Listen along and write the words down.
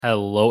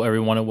Hello,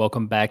 everyone, and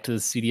welcome back to the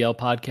CDL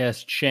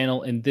podcast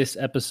channel. In this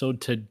episode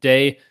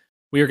today,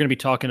 we are going to be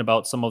talking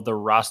about some of the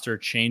roster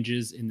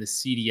changes in the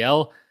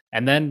CDL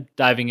and then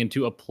diving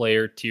into a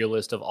player tier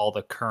list of all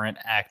the current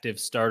active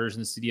starters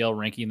in the CDL,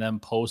 ranking them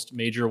post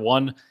Major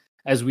 1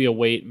 as we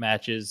await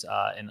matches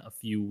in a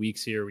few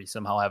weeks here. We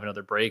somehow have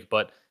another break,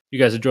 but if you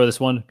guys enjoy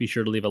this one, be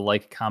sure to leave a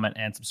like, comment,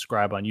 and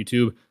subscribe on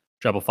YouTube.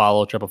 Drop a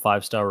follow, drop a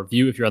 5-star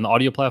review if you're on the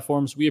audio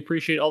platforms. We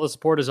appreciate all the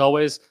support as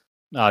always.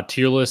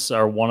 Tier lists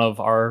are one of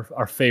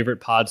our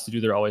favorite pods to do.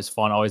 They're always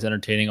fun, always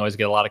entertaining, always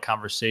get a lot of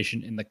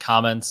conversation in the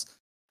comments.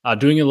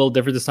 Doing it a little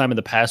different this time. In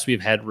the past,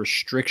 we've had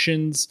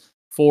restrictions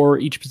for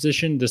each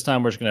position. This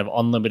time, we're just going to have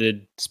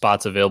unlimited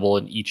spots available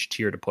in each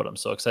tier to put them.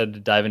 So excited to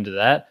dive into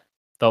that.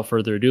 Without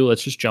further ado,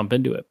 let's just jump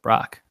into it.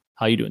 Brock,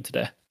 how you doing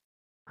today?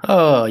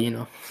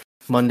 Oh,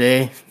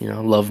 Monday,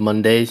 love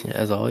Mondays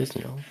as always,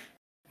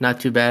 not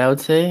too bad, I would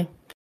say.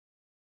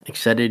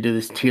 Excited to do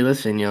this tier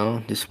list and,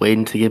 just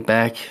waiting to get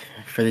back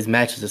for these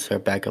matches to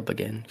start back up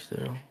again.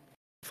 So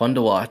fun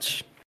to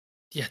watch.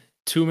 Yeah,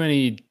 too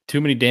many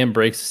damn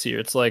breaks this year.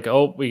 It's like,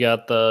 oh, we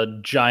got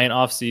the giant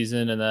off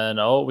season, and then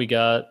we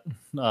got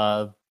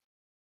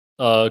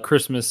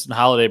Christmas and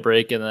holiday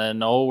break, and then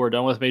we're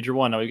done with Major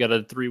 1. Now we got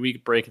a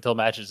 3-week break until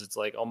matches. It's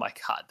like, oh my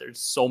god, there's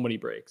so many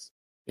breaks.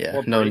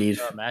 Yeah, no need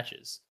for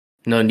matches.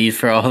 No need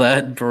for all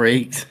that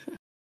breaks.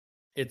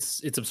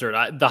 It's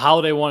absurd. The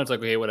holiday one, it's like,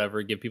 okay,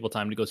 whatever, give people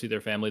time to go see their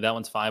family. That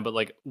one's fine, but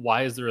like,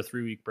 why is there a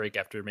 3-week break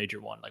after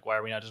Major 1? Like, why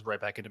are we not just right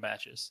back into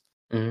matches?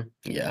 Mm-hmm.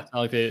 Yeah, it's not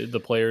like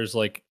the players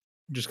like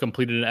just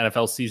completed an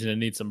NFL season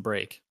and need some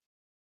break.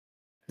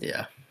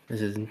 Yeah,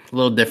 this is a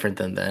little different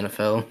than the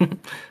NFL.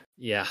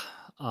 Yeah.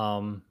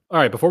 All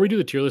right. Before we do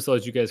the tier list, though,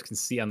 as you guys can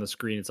see on the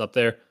screen, it's up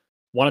there.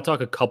 Want to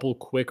talk a couple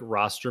quick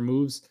roster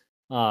moves.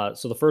 So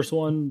the first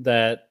one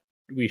that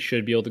we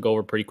should be able to go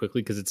over pretty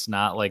quickly because it's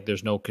not like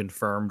there's no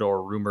confirmed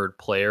or rumored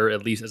player,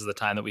 at least as of the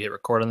time that we hit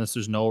record on this.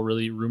 There's no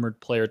really rumored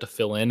player to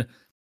fill in.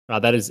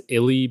 That is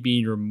Illy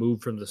being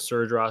removed from the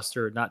Surge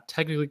roster. Not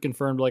technically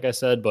confirmed, like I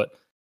said, but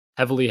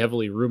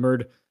heavily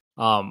rumored.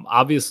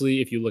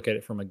 Obviously, if you look at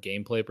it from a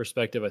gameplay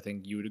perspective, I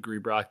think you would agree,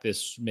 Brock,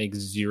 this makes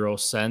zero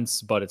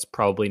sense, but it's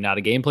probably not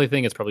a gameplay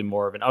thing. It's probably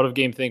more of an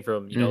out-of-game thing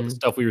from, the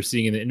stuff we were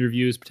seeing in the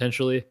interviews,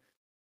 potentially.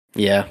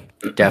 Yeah,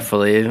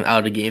 definitely an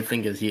out-of-game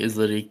thing because he is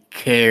literally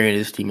carrying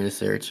his team in the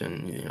search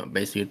and,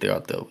 basically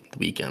throughout the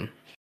weekend.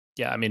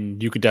 Yeah, I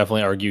mean, you could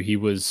definitely argue he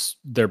was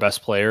their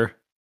best player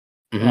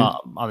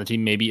on the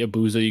team. Maybe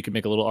Abuza, you could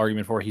make a little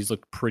argument for. He's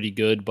looked pretty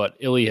good, but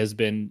Illy has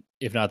been,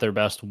 if not their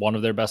best, one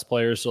of their best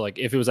players. So, like,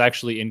 if it was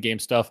actually in-game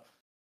stuff,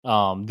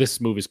 this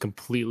move is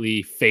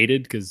completely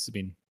faded because, I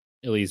mean,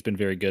 Illy's been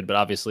very good, but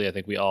obviously I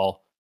think we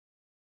all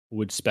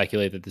would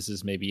speculate that this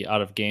is maybe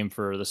out of game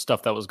for the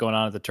stuff that was going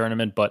on at the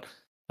tournament. But,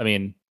 I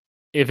mean,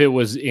 if it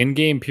was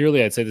in-game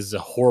purely, I'd say this is a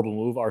horrible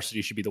move. Our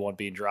city should be the one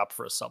being dropped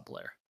for a sub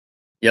player.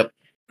 Yep,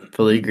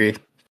 fully agree.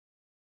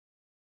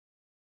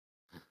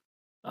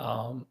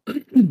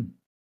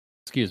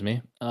 Excuse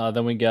me.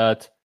 Then we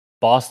got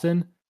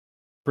Boston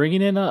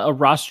bringing in a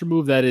roster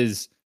move that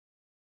is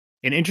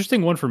an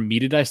interesting one for me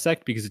to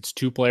dissect because it's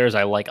two players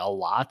I like a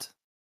lot.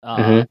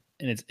 And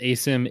it's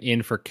Asim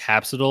in for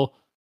Capsidal.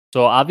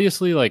 So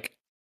obviously, like,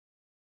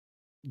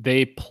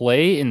 they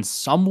play in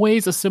some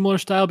ways a similar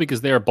style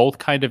because they are both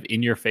kind of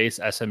in-your-face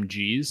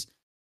SMGs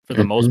for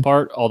the most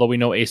part, although we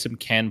know Asim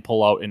can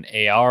pull out an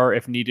AR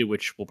if needed,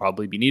 which will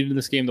probably be needed in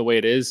this game the way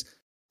it is.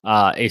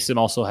 Asim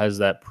also has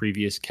that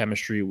previous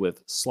chemistry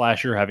with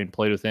Slasher, having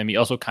played with him. He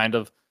also kind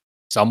of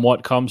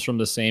somewhat comes from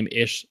the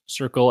same-ish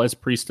circle as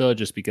Priesta,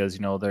 just because,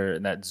 they're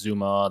in that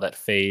Zuma, that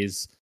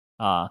phase,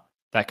 that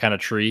kind of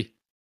tree.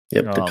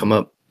 Yep, to come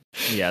up.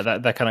 Yeah,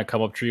 that kind of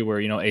come up tree where,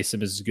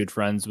 Asim is good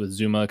friends with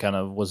Zuma, kind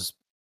of was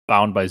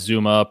bound by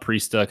Zuma.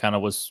 Priesta kind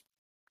of was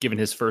given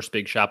his first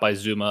big shot by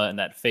Zuma and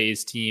that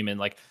phase team. And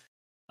like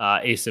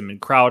Asim and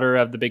Crowder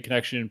have the big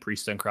connection,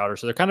 Priesta and Crowder.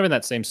 So they're kind of in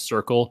that same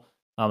circle.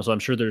 So I'm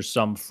sure there's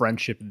some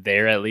friendship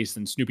there at least.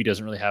 And Snoopy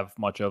doesn't really have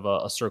much of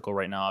a circle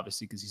right now,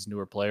 obviously, because he's a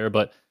newer player.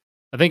 But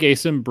I think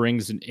Asim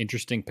brings an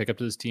interesting pickup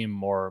to this team,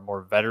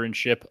 more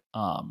veteranship.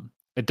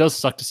 It does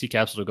suck to see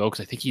Capsule go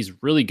because I think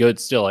he's really good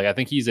still. Like I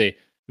think he's a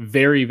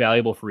very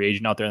valuable free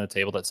agent out there on the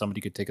table that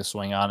somebody could take a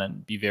swing on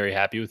and be very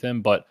happy with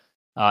him. But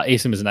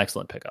Asim is an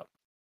excellent pickup.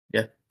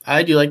 Yeah,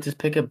 I do like this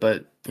pickup,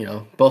 but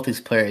both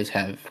these players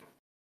have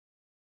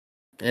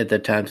at the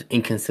times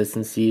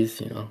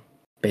inconsistencies.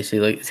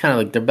 Basically, like it's kind of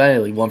like they're better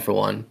like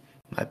 1-for-1, in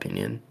my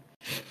opinion.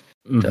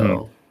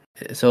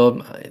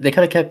 So they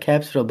kind of kept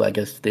Capsule, but I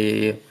guess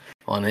they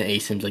on an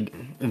Asim's like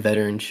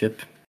veteranship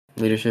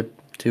leadership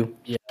too.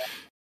 Yeah,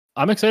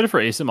 I'm excited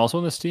for Asim also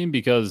on this team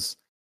because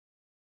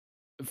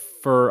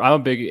I'm a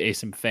big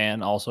Asim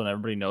fan also, and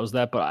everybody knows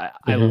that. But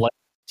I like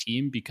the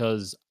team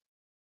because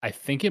I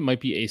think it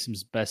might be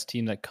Asim's best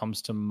team that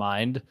comes to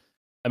mind.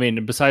 I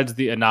mean, besides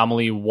the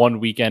anomaly one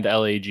weekend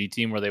LAG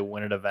team where they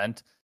win an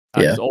event,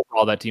 because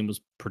overall that team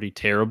was pretty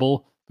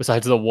terrible.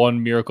 Besides the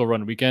one Miracle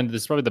Run weekend,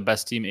 this is probably the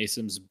best team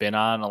Asim's been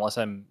on, unless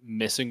I'm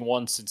missing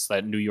one since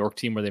that New York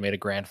team where they made a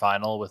grand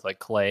final with like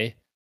Clay.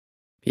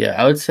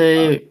 Yeah, I would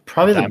say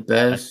probably the Diamond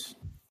Diamond. best.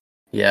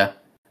 Yeah,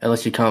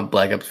 unless you count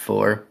Black Ops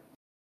 4,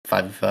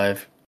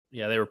 5v5.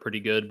 Yeah, they were pretty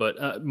good,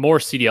 but more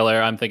CDL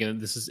era. I'm thinking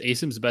this is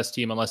ASIM's best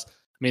team, unless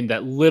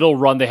that little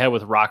run they had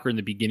with Rocker in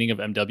the beginning of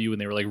MW when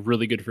they were like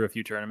really good for a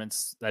few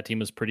tournaments. That team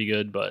was pretty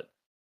good, but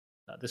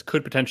this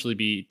could potentially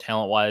be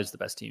talent wise the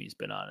best team he's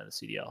been on in the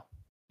CDL.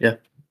 Yeah,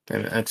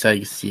 and that's how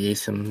you see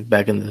some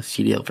back in the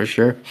CDL for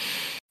sure.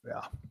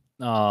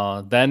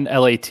 Yeah. Then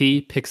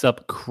LAT picks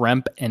up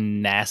Kremp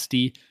and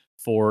Nasty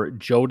for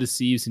Joe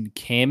Deceives and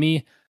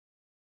Cammy.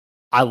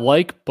 I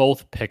like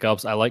both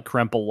pickups. I like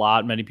Kremp a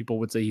lot. Many people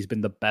would say he's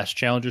been the best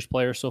Challengers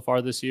player so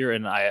far this year.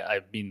 And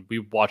I mean, we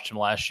watched him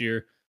last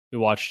year. We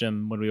watched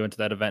him when we went to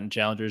that event in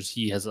Challengers.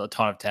 He has a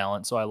ton of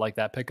talent. So I like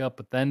that pickup.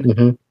 But then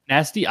Mm-hmm.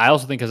 Nasty, I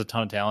also think has a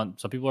ton of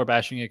talent. Some people are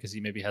bashing it because he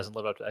maybe hasn't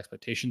lived up to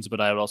expectations. But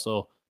I would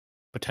also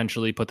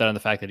potentially put that on the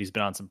fact that he's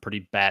been on some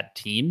pretty bad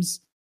teams.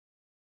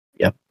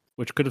 Yep.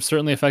 Which could have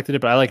certainly affected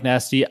it. But I like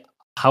Nasty.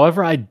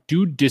 However, I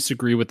do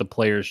disagree with the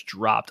players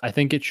dropped. I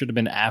think it should have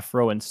been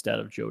Afro instead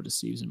of Joe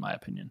Deceives, in my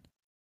opinion.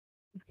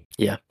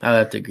 Yeah, I would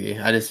have to agree.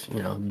 I just,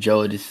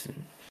 Joe just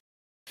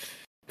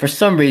for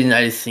some reason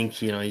I just think,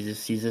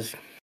 he's just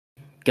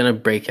gonna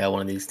break out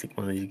one of these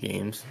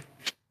games.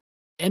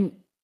 And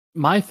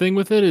my thing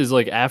with it is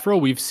like Afro,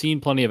 we've seen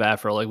plenty of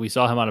Afro. Like we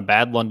saw him on a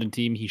bad London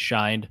team, he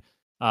shined.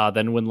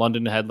 Then when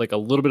London had like a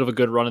little bit of a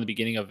good run in the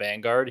beginning of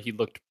Vanguard, he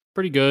looked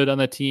pretty good on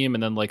that team.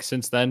 And then like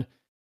since then,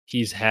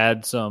 he's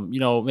had some,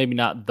 maybe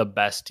not the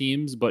best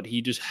teams, but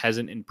he just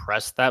hasn't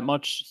impressed that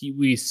much.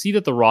 We see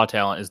that the raw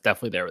talent is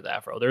definitely there with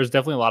Afro. There's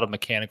definitely a lot of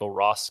mechanical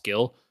raw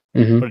skill,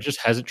 but it just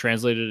hasn't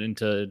translated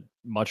into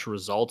much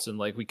results. And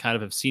like we kind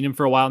of have seen him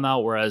for a while now.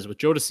 Whereas with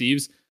Joe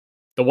Deceives,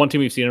 the one team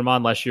we've seen him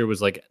on last year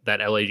was like that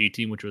LAG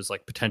team, which was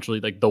like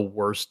potentially like the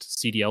worst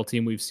CDL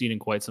team we've seen in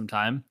quite some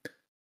time.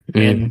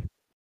 And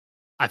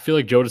I feel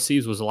like Joe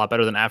Deceives was a lot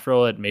better than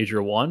Afro at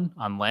Major One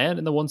on land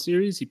in the one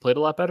series. He played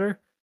a lot better.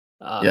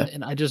 Yeah.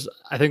 And I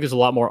think there's a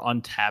lot more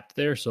untapped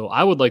there. So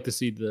I would like to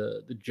see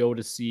the Joe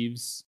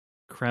Deceives,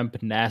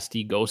 Kremp,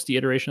 Nasty, Ghosty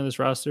iteration of this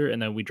roster,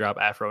 and then we drop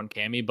Afro and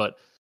Cammy. But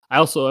I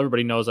also,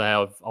 everybody knows I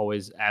have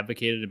always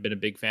advocated and been a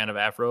big fan of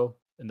Afro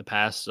in the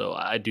past. So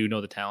I do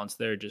know the talents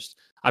there. Just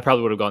I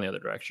probably would have gone the other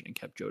direction and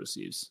kept Joe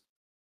Deceives.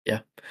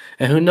 Yeah.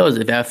 And who knows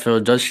if Afro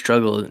does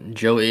struggle,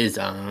 Joe is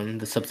on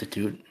the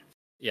substitute.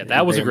 Yeah,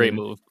 that was a great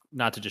move,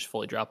 not to just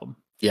fully drop him.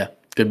 Yeah,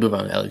 good move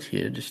on Alex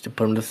here, just to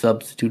put him to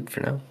substitute for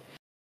now.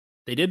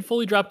 They did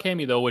fully drop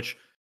Cammy though, which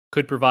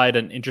could provide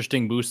an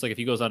interesting boost. Like if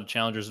he goes on to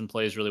Challengers and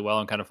plays really well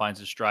and kind of finds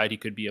his stride, he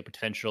could be a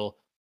potential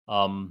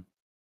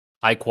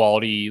high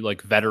quality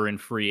like veteran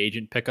free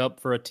agent pickup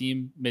for a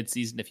team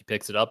mid-season if he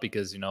picks it up,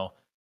 because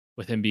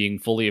with him being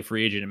fully a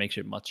free agent, it makes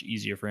it much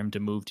easier for him to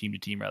move team to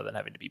team rather than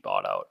having to be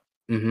bought out.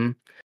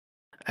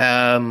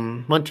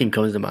 One team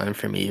comes to mind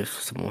for me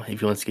if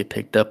he wants to get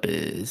picked up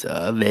is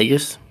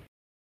Vegas.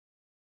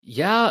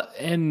 Yeah,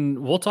 and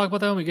we'll talk about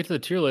that when we get to the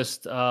tier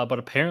list. But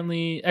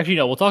apparently, actually,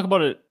 no, we'll talk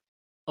about it.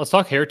 Let's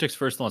talk Heretics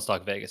first, and let's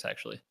talk Vegas.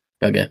 Actually,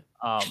 Okay.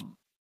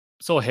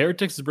 So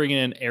Heretics is bringing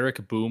in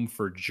Eric Boom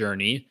for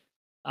Journey.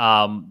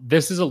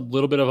 This is a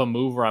little bit of a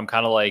move where I'm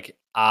kind of like,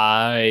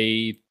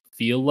 I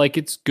feel like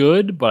it's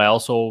good, but I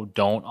also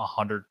don't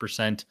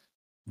 100%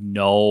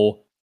 know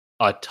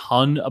a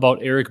ton about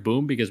Eric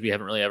Boom because we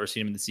haven't really ever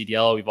seen him in the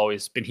CDL. We've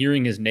always been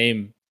hearing his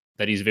name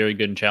that he's very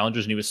good in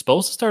Challengers, and he was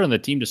supposed to start on the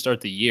team to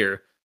start the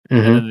year,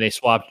 and then they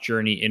swapped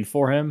Journey in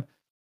for him.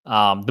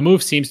 The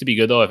move seems to be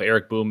good, though, if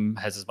Eric Boom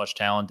has as much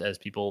talent as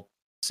people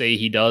say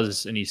he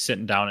does, and he's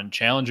sitting down in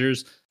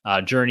Challengers.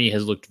 Journey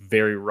has looked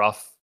very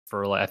rough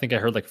for, like, I think I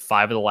heard like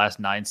 5 of the last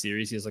 9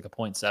 series. He has like a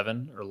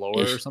 0.7 or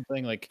lower or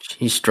something. Like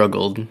he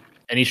struggled.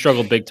 And he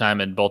struggled big time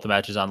in both the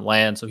matches on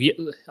land. So he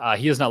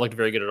has not looked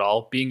very good at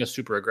all. Being a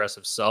super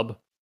aggressive sub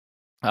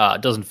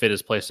doesn't fit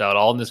his playstyle at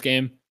all in this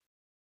game.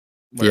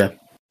 Where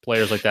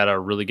players like that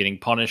are really getting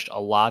punished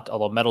a lot.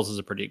 Although Metals is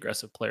a pretty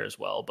aggressive player as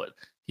well, but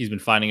he's been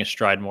finding his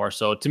stride more.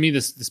 So to me,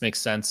 this makes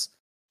sense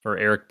for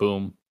Eric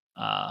Boom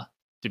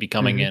to be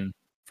coming in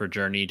for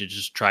Journey to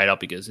just try it out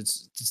because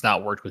it's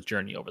not worked with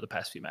Journey over the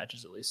past few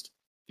matches at least.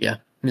 Yeah,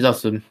 he's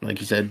also, like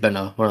you said, been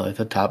one of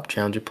the top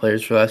Challenger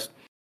players for the last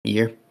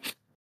year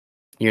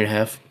and a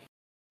half.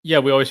 Yeah,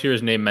 we always hear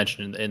his name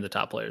mentioned in the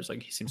top players.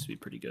 Like he seems to be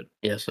pretty good.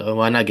 Yeah, so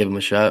why not give him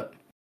a shot?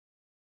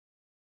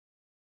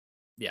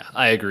 Yeah,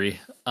 I agree.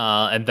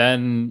 And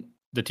then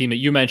the team that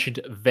you mentioned,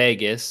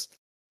 Vegas,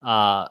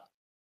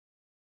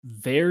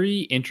 very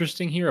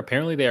interesting here.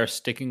 Apparently, they are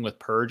sticking with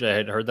Purge. I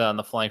had heard that on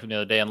the flying from the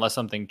other day. Unless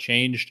something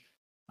changed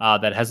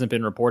that hasn't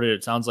been reported,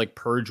 it sounds like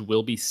Purge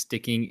will be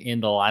sticking in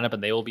the lineup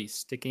and they will be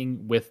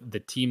sticking with the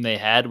team they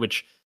had,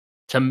 which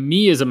to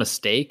me is a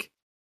mistake.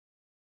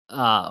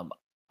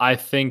 I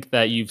think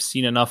that you've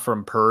seen enough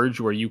from Purge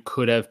where you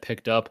could have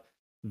picked up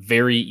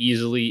very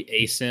easily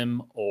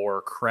ASIM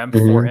or Kremp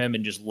for him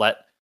and just let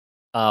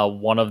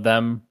one of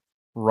them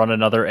run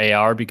another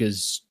AR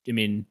because, I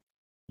mean,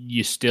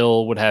 you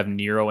still would have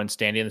Nero and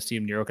Standy in this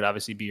team. Nero could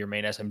obviously be your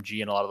main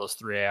SMG in a lot of those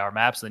 3 AR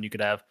maps. And then you could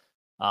have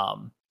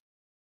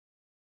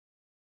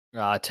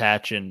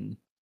Tatch and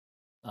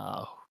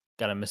God,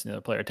 I'm missing the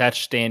other player.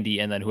 Attach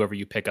Standy and then whoever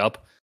you pick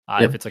up.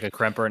 If it's like a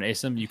Kremp or an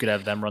ASIM, you could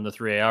have them run the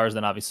 3 ARs.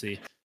 Then obviously,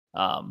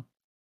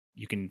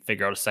 you can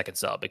figure out a second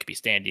sub. It could be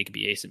Standy, it could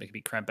be ASIM, it could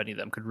be Kremp. Any of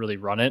them could really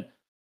run it.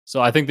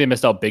 So I think they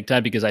missed out big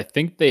time because I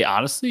think they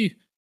honestly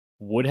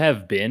would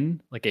have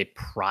been like a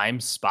prime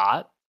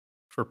spot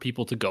for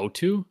people to go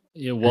to.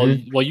 Well,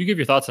 you give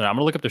your thoughts on it. I'm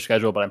gonna look up their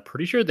schedule, but I'm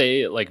pretty sure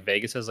they like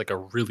Vegas has like a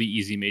really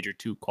easy Major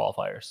 2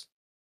 qualifiers.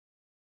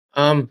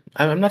 I'm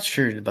not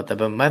sure about that,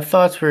 but my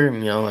thoughts were,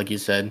 like you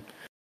said,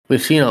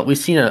 we've seen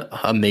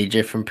a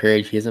major from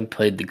Purge. He hasn't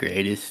played the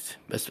greatest,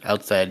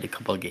 outside a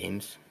couple of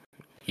games.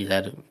 He's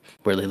had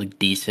where they look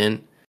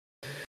decent.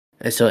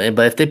 And so,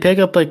 but if they pick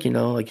up like you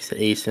said,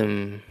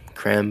 Asim,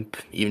 Kremp,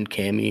 even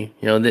Cammy,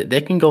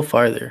 they can go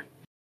farther.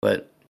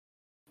 But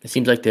it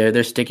seems like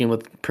they're sticking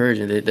with Purge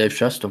and they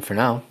trust him for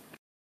now,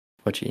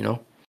 which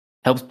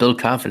helps build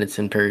confidence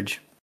in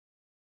Purge.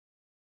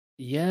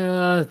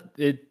 Yeah,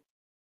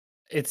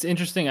 it's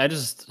interesting. I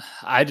just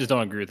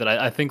don't agree with it.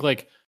 I think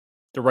like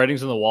the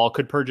writings on the wall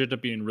could Purge end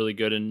up being really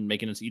good and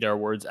making us eat our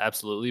words,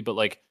 absolutely. But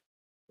like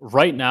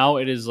right now,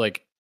 it is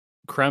like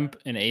Kremp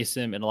and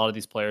Asim and a lot of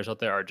these players out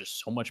there are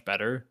just so much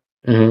better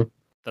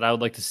that I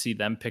would like to see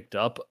them picked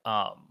up.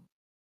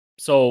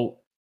 So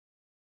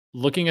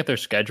looking at their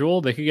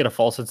schedule, they could get a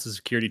false sense of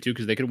security too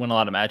because they could win a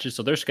lot of matches.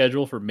 So their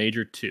schedule for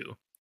Major 2,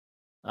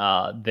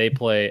 they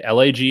play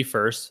LAG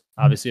first,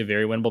 obviously a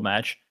very winnable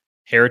match.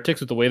 Heretics,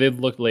 with the way they've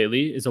looked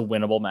lately, is a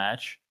winnable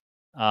match.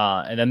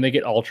 And then they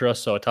get Ultra,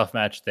 so a tough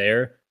match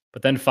there.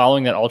 But then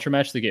following that Ultra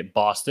match, they get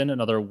Boston,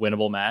 another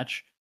winnable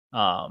match.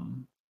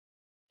 And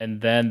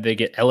then they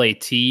get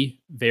LAT,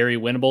 very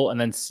winnable. And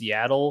then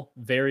Seattle,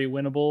 very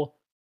winnable.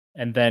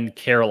 And then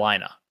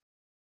Carolina.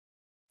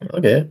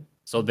 Okay.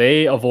 So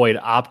they avoid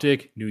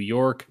OpTic, New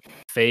York,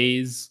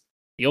 FaZe.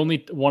 The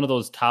only one of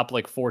those top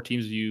like 4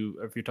 teams,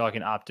 if you're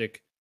talking OpTic,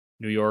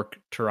 New York,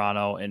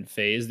 Toronto, and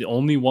FaZe, the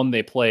only one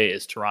they play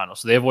is Toronto.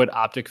 So they avoid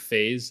OpTic,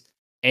 FaZe,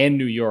 and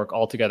New York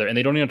altogether. And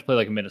they don't even have to play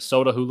like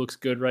Minnesota, who looks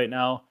good right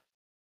now.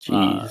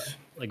 Jeez.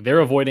 Like they're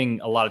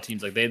avoiding a lot of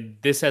teams. Like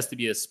this has to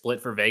be a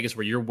split for Vegas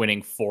where you're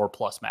winning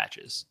 4+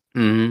 matches.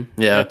 Yeah. You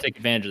got to take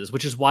advantage of this,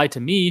 which is why to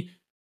me,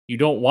 you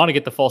don't want to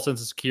get the false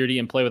sense of security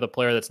and play with a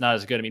player that's not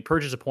as good. I mean,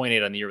 Purge is a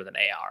 0.8 on the year with an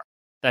AR.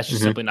 That's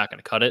just simply not going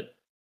to cut it.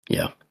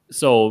 Yeah.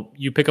 So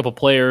you pick up a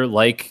player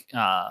like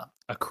a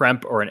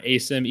Kremp or an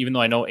ASIM, even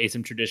though I know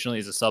ASIM traditionally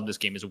is a sub, this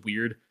game is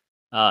weird.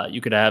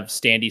 You could have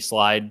Standy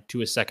slide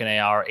to a second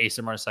AR,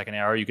 ASIM run a second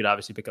AR. You could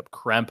obviously pick up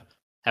Kremp,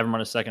 have him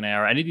run a second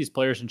AR. Any of these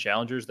players and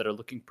challengers that are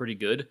looking pretty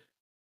good.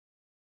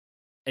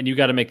 And you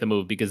got to make the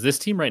move because this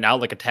team right now,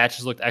 like Attach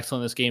has looked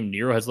excellent in this game.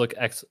 Nero has looked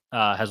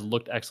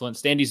excellent.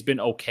 Standy's been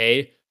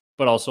okay,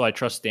 but also I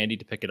trust Standy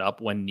to pick it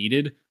up when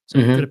needed. So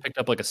you could have picked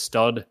up like a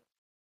stud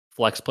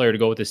flex player to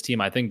go with this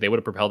team. I think they would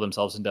have propelled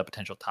themselves into a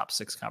potential top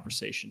 6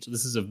 conversation. So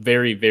this is a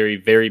very, very,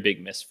 very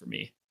big miss for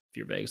me if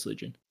you're Vegas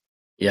Legion.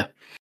 Yeah.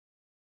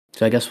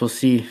 So I guess we'll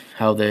see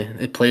how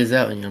it plays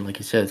out. And like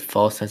you said,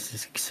 false sense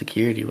of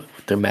security with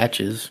their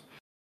matches.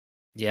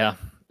 Yeah.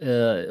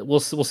 We'll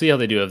see how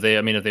they do. If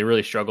they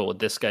really struggle with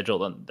this schedule,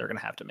 then they're going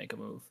to have to make a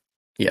move.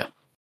 Yeah.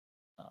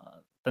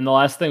 Then the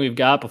last thing we've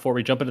got before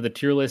we jump into the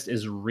tier list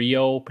is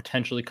Rio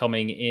potentially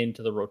coming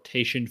into the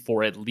rotation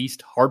for at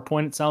least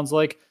Hardpoint, it sounds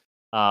like.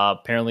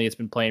 Apparently it's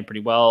been playing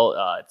pretty well.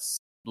 It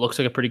looks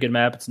like a pretty good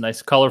map. It's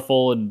nice,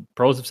 colorful, and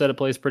pros have said it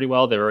plays pretty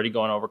well. They're already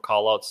going over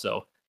callouts,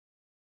 so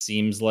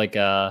seems like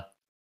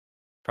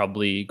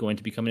probably going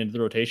to be coming into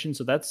the rotation.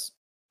 So that's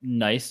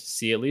nice to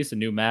see, at least a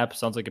new map.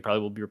 Sounds like it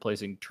probably will be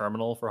replacing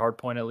Terminal for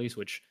Hardpoint at least,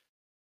 which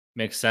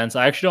makes sense.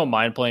 I actually don't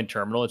mind playing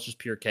Terminal. It's just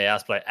pure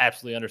chaos, but I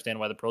absolutely understand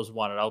why the pros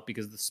want it out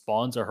because the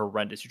spawns are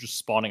horrendous. You're just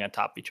spawning on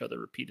top of each other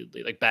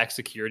repeatedly. Like back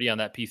security on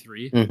that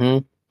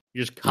P3.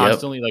 You're just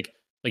constantly like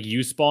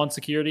you spawn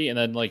security and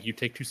then like you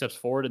take 2 steps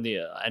forward and the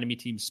enemy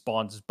team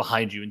spawns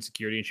behind you in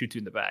security and shoots you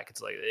in the back.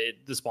 It's like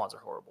the spawns are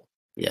horrible.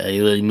 Yeah,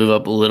 you move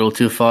up a little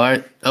too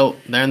far. Oh,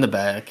 they're in the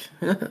back.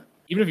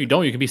 Even if you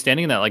don't, you can be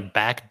standing in that like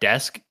back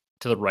desk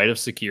to the right of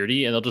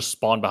security and they'll just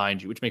spawn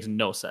behind you, which makes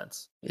no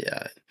sense.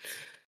 Yeah.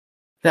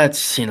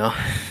 That's,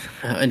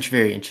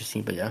 very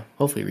interesting, but yeah,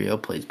 hopefully Rio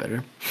plays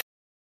better.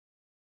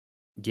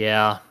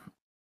 Yeah.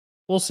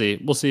 We'll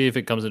see. We'll see if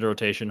it comes into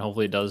rotation.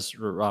 Hopefully it does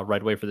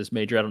right away for this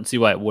major. I don't see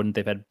why it wouldn't.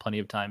 They've had plenty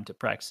of time to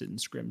practice it in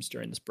scrims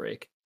during this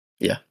break.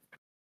 Yeah.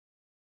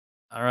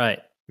 All right.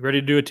 You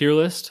ready to do a tier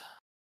list?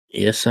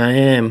 Yes, I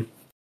am.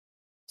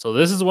 So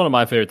this is one of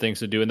my favorite things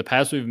to do. In the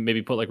past, we've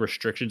maybe put like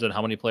restrictions on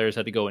how many players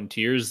had to go in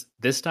tiers.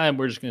 This time,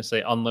 we're just going to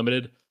say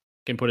unlimited.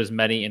 Can put as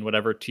many in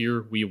whatever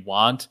tier we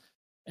want.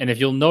 And if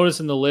you'll notice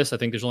in the list, I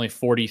think there's only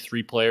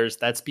 43 players.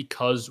 That's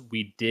because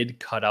we did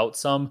cut out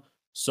some.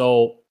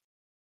 So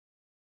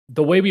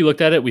the way we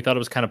looked at it, we thought it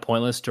was kind of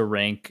pointless to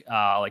rank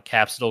like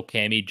Capsule,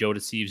 Cammy, Joe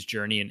Deceives,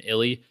 Journey, and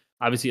Illy.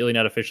 Obviously, Illy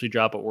not officially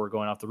dropped, but we're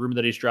going off the rumor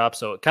that he's dropped.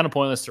 So kind of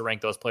pointless to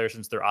rank those players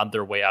since they're on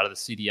their way out of the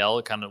CDL.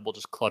 It kind of will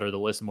just clutter the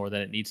list more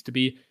than it needs to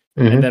be.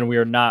 And then we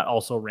are not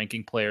also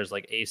ranking players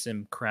like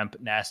Asim, Kremp,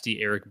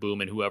 Nasty, Eric Boom,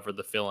 and whoever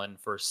the fill-in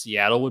for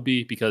Seattle would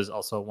be, because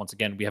also, once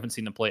again, we haven't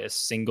seen them play a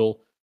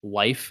single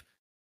life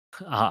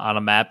on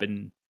a map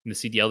in the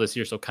CDL this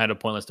year, so kind of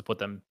pointless to put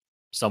them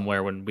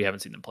somewhere when we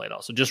haven't seen them play at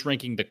all. So just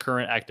ranking the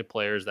current active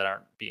players that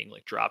aren't being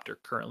like dropped or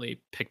currently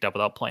picked up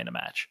without playing a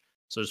match.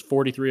 So there's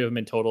 43 of them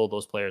in total.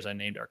 Those players I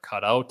named are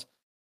cut out.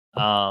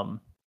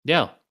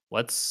 Yeah,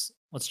 let's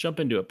jump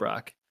into it,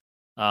 Brock.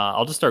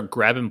 I'll just start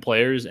grabbing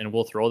players and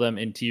we'll throw them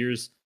in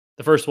tiers.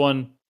 The first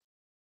one,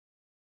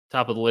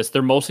 top of the list,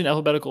 they're mostly in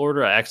alphabetical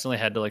order. I accidentally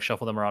had to like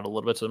shuffle them around a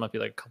little bit, so there might be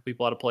like a couple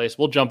people out of place.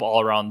 We'll jump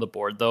all around the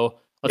board though.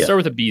 Let's start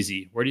with a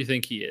BZ. Where do you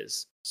think he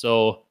is?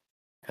 So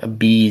a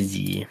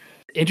BZ.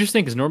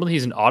 Interesting, because normally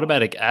he's an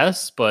automatic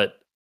S, but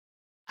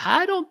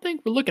I don't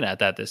think we're looking at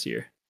that this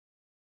year.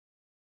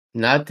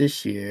 Not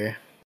this year.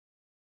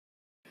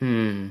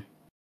 I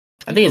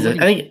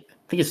think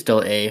it's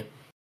still A.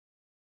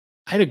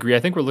 I'd agree. I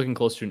think we're looking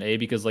close to an A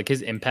because like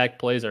his impact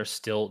plays are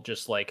still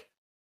just like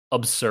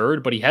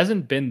absurd, but he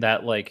hasn't been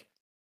that like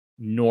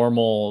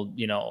normal,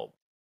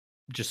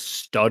 just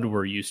stud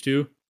we're used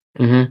to.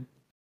 Yeah.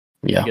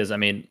 Because I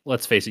mean,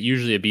 let's face it,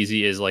 usually a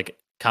BZ is like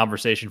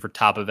conversation for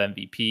top of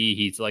MVP.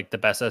 He's like the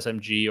best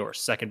SMG or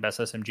second best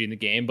SMG in the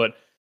game. But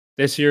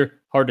this year,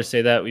 hard to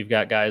say that. We've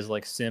got guys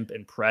like Simp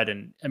and Pred.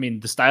 And I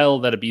mean, the style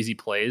that a BZ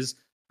plays,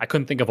 I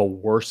couldn't think of a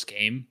worse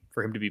game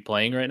for him to be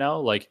playing right now.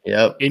 Like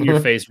in your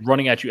face,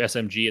 running at you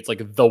SMG. It's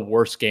like the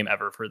worst game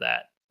ever for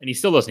that. And he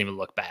still doesn't even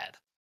look bad.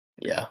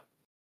 Yeah.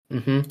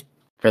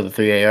 For the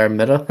 3 AR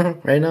meta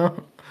right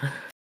now.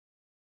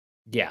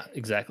 Yeah,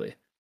 exactly.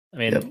 I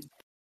mean, I'm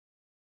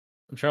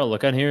trying to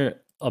look on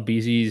here.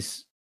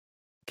 BZ's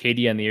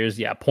KD on the years,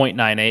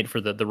 0.98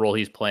 for the role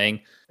he's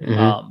playing.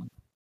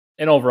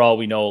 And overall,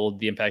 we know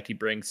the impact he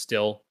brings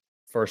still.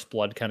 First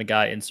blood kind of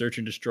guy in Search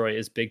and Destroy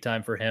is big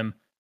time for him.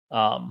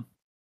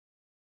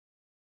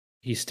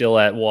 He's still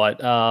at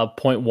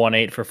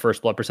 0.18 for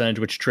first blood percentage,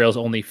 which trails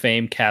only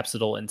Fame,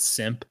 Capsidal, and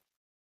Simp,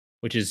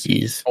 which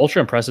is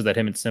ultra impressive that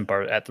him and Simp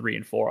are at 3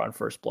 and 4 on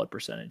first blood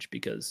percentage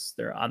because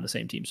they're on the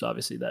same team. So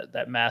obviously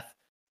that math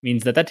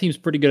means that team's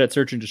pretty good at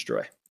Search and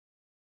Destroy.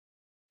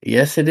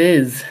 Yes, it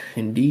is.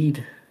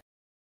 Indeed.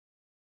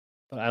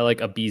 But I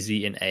like a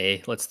BZ in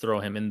A. Let's throw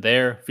him in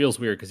there. Feels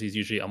weird because he's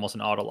usually almost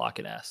an auto lock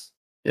in S.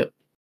 Yep.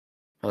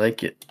 I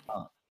like it.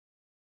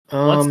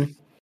 Let's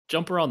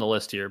jump around the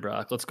list here,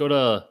 Brock. Let's go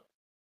to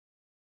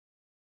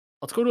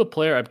a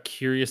player I'm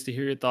curious to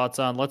hear your thoughts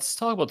on. Let's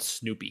talk about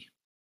Snoopy.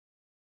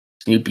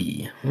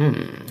 Snoopy.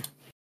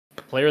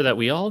 A player that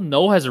we all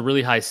know has a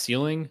really high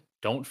ceiling.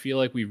 Don't feel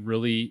like we've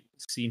really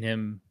seen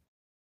him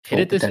hit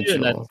it this year,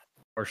 and that's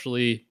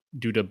partially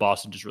due to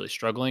Boston just really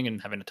struggling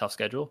and having a tough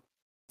schedule.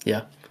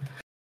 Yeah.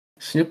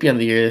 Snoopy on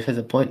the year has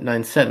a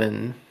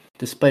 0.97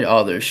 despite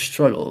all their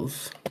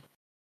struggles.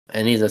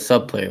 And he's a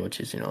sub player, which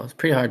is, it's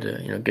pretty hard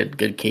to, get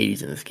good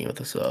KDs in this game with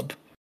a sub.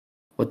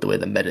 With the way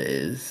the meta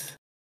is.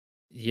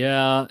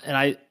 Yeah,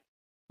 and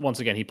once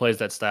again, he plays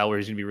that style where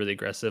he's going to be really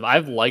aggressive.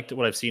 I've liked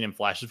what I've seen in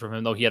flashes from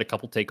him, though. He had a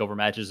couple takeover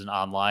matches in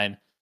online.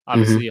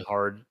 Obviously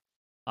hard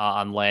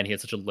on LAN. He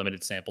had such a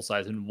limited sample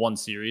size in one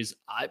series.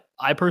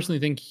 I personally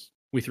think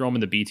we throw him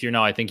in the B tier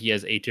now. I think he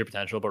has A tier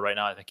potential, but right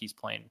now I think he's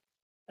playing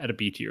at a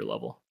B tier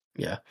level.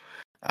 Yeah.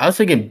 I was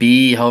thinking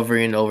B,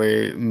 hovering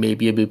over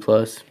maybe a B+.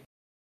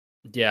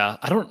 Yeah,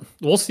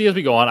 we'll see as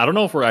we go on. I don't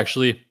know if we're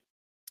actually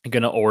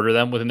going to order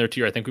them within their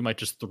tier. I think we might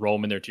just throw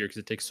them in their tier because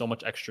it takes so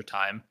much extra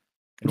time.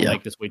 It'll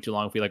make this way too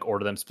long if we like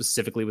order them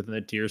specifically within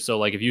the tier. So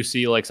like if you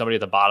see like somebody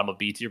at the bottom of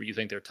B tier, but you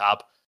think they're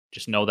top,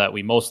 just know that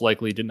we most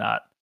likely did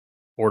not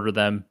order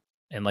them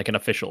in like an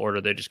official order.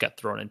 They just got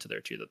thrown into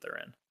their tier that they're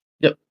in.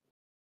 Yep.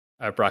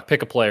 All right, Brock,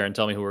 pick a player and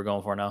tell me who we're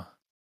going for now.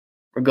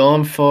 We're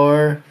going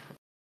for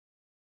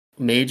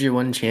Major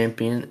 1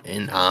 champion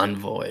and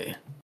Envoy.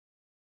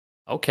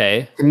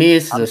 Okay. To me,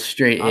 this is a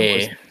straight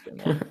A.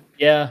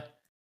 Yeah.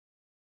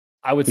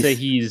 I would say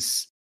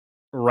he's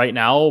right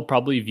now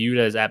probably viewed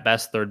as at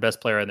best third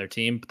best player on their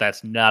team, but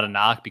that's not a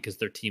knock because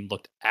their team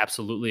looked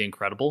absolutely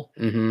incredible.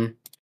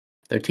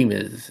 Their team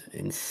is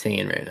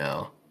insane right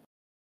now.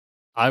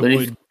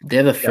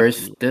 They're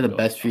the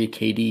best 3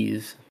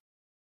 KDs.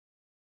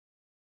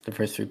 The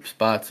first 3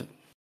 spots so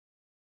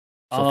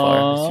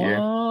far this year.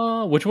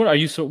 Which one are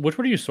you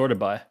sorted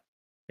by? Are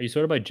you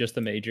sorted by just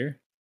the major?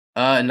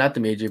 Not the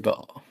major,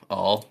 but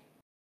all.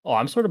 Oh,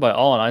 I'm sorted by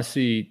all, and I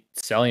see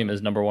Selim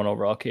as number 1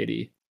 overall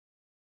KD.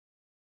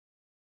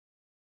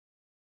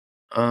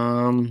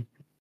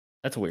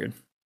 That's weird.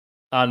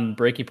 On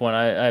Breaking Point,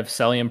 I have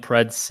Selim,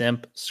 Pred,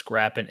 Simp,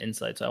 Scrap, and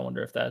Insight. So I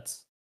wonder if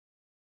that's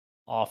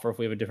off or if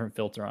we have a different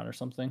filter on or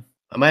something.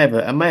 I might have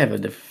a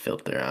different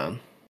filter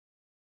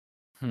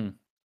on.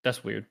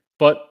 That's weird.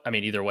 But I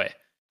mean, either way,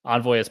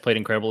 Envoy has played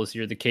incredible this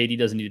year. The KD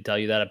doesn't need to tell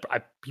you that.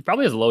 He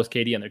probably has the lowest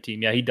KD on their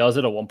team. Yeah, he does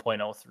it at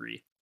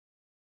 1.03.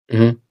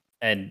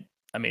 And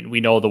I mean,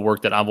 we know the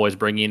work that Envoy is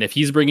bringing. If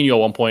he's bringing you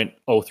a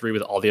 1.03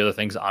 with all the other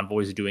things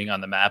Envoy is doing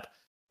on the map,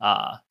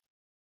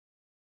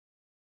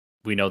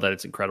 we know that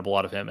it's incredible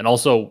out of him. And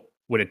also,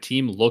 when a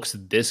team looks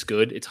this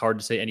good, it's hard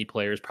to say any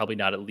player is probably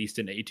not at least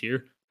an A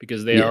tier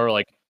because they Yeah. are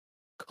like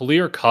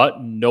clear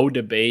cut, no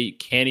debate,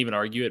 can't even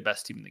argue it,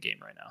 best team in the game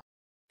right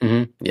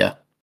now. Yeah.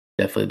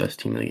 Definitely the best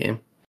team in the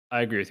game.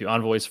 I agree with you.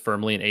 Envoy's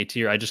firmly an A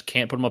tier. I just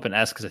can't put him up in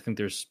S because I think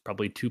there's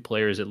probably 2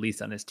 players at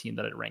least on his team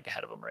that I'd rank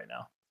ahead of him right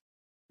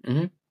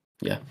now.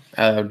 Yeah.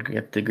 I would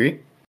have to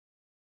agree.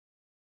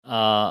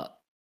 All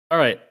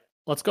right,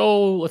 let's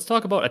go. Let's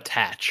talk about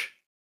attach.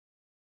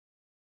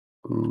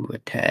 Ooh,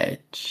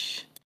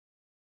 attach.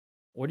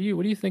 What are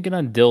you thinking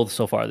on Dill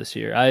so far this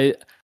year? I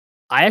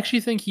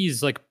actually think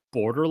he's like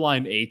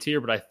borderline A tier,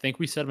 but I think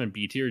we set him in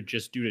B tier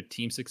just due to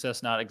team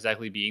success not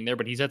exactly being there.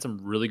 But he's had some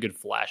really good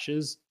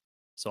flashes,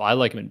 so I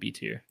like him in B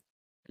tier.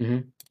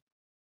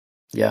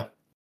 Yeah.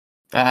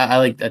 I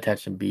like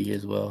attach to B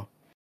as well.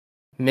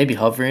 Maybe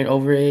hovering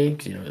over A,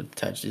 'cause,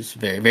 attach is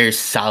very, very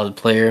solid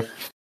player.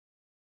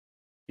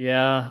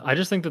 Yeah, I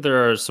just think that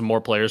there are some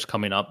more players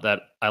coming up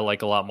that I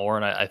like a lot more,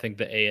 and I think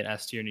the A and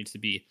S tier needs to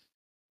be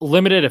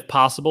limited if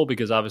possible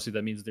because obviously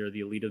that means they're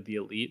the elite of the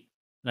elite.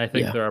 And I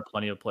think Yeah. there are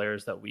plenty of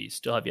players that we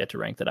still have yet to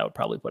rank that I would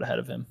probably put ahead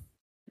of him.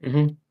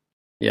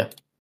 Yeah.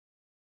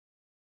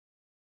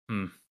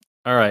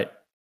 All right,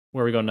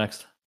 where we go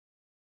next?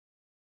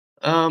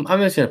 I'm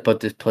just gonna put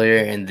this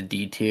player in the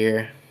D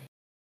tier.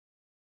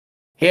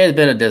 He has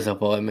been a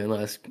disappointment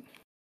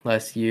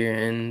last year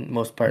and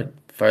most part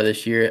far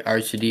this year.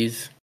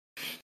 RCDs.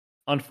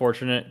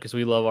 Unfortunate because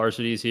we love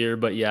RCDs here,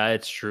 but yeah,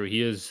 it's true. He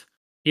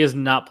has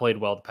not played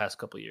well the past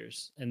couple of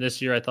years, and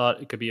this year I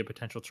thought it could be a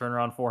potential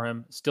turnaround for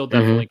him. Still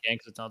definitely can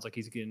because it sounds like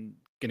he's going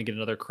to get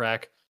another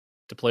crack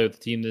to play with the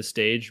team this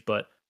stage,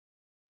 but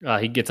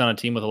he gets on a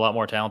team with a lot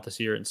more talent this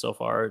year, and so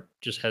far it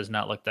just has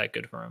not looked that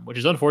good for him, which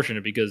is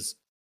unfortunate because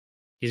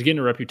he's getting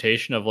a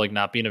reputation of like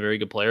not being a very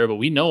good player. But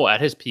we know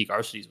at his peak,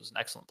 RCDs was an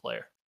excellent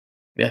player.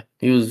 Yeah,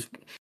 he was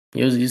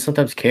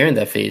sometimes carrying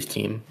that phase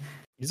team.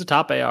 He's a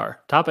top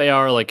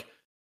AR, like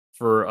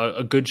for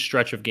a good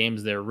stretch of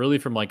games there, really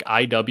from like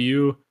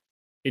IW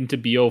into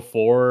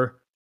BO4.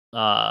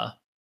 I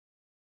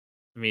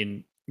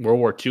mean, World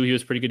War II, he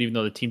was pretty good, even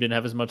though the team didn't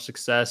have as much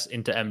success.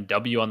 Into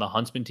MW on the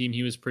Huntsman team,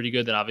 he was pretty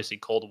good. Then obviously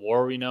Cold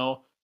War, we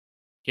know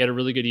he had a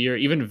really good year.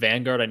 Even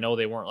Vanguard, I know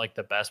they weren't like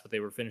the best, but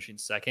they were finishing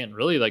second.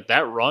 Really, like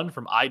that run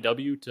from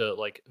IW to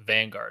like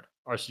Vanguard,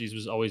 RCDs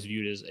was always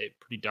viewed as a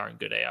pretty darn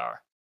good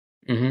AR.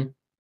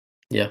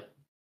 Yeah,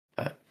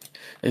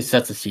 it's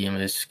sad to see him.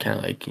 It's kind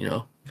of like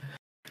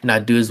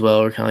not do as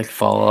well or kind of like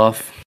fall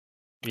off,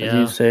 as you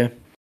Yeah, say.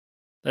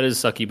 that is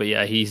sucky, but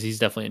yeah, he's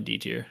definitely in D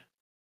tier.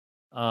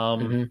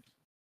 hmm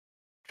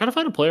Trying to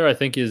find a player I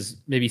think is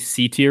maybe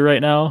C tier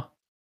right now,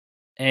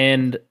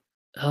 and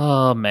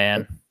oh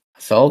man,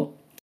 Assault.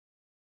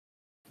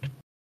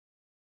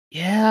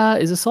 yeah,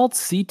 is Assault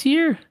C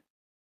tier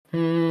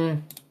Hmm.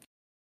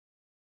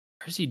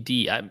 or is he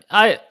D?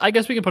 I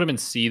guess we can put him in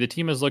C. The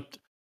team has looked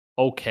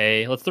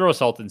okay. Let's throw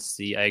Assault in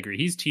C. I agree.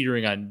 He's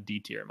teetering on D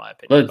tier in my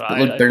opinion, but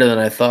Looked better than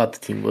I thought the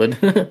team would.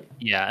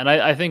 yeah, and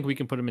I think we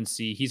can put him in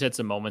C. He's had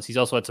some moments. He's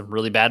also had some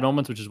really bad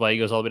moments, which is why he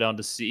goes all the way down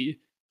to C.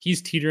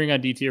 He's teetering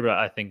on D tier, but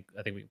I think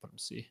we can put him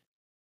C.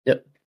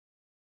 Yep.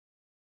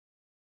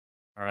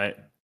 All right.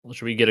 Well,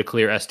 should we get a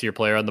clear S tier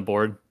player on the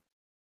board?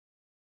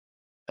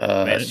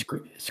 Man,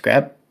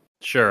 Scrap.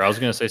 sure. I was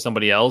gonna say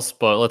somebody else,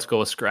 but let's go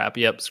with Scrap.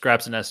 Yep,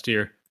 Scrap's an S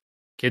tier.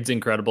 Kid's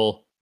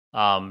incredible.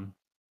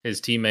 His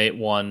teammate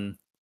won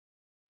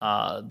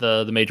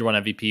the major one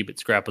MVP, but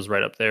Scrap was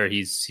right up there.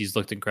 He's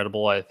looked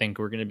incredible. I think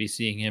we're gonna be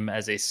seeing him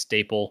as a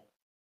staple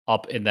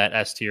up in that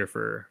S tier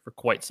for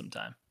quite some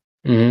time.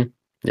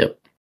 Yep.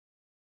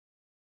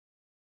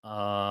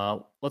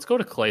 Let's go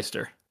to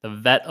Clayster, the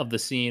vet of the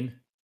scene.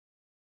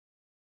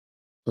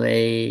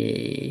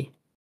 Play.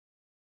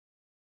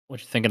 What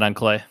you thinking on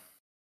Clay?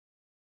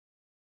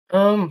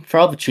 For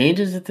all the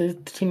changes that the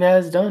team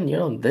has done,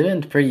 they've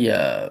been pretty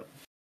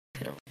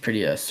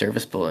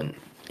serviceable and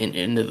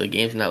into the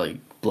games, not like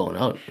blown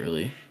out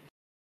really.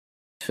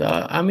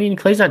 So I mean,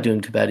 Clay's not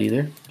doing too bad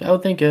either. I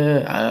would think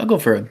I'll go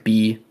for a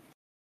B.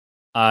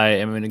 I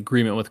am in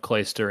agreement with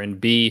Clayster and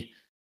B.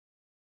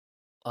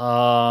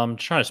 Trying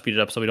to speed it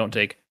up so we don't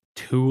take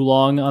too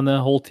long on the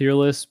whole tier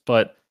list,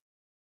 but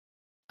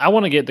I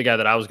want to get the guy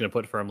that I was going to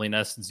put firmly in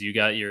S since you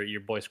got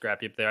your boy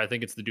Scrappy up there. I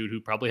think it's the dude who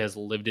probably has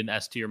lived in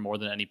S tier more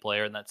than any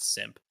player, and that's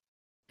Simp.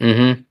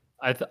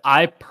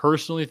 I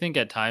personally think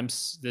at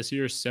times this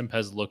year Simp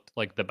has looked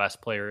like the best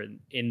player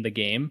in the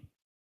game.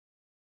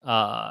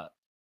 I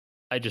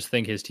just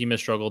think his team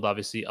has struggled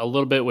obviously a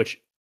little bit, which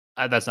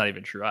that's not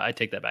even true. I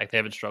take that back. They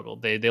haven't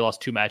struggled. They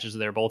lost 2 matches.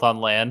 They're both on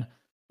LAN,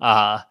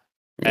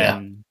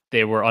 and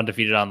they were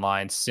undefeated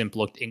online. Simp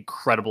looked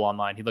incredible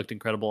online. He looked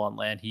incredible on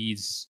LAN.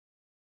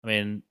 I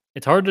mean,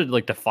 it's hard to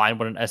like define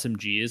what an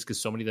SMG is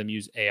because so many of them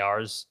use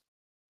ARs.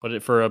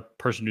 But for a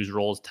person whose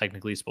role is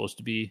technically supposed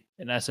to be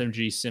an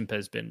SMG, Simp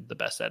has been the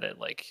best at it.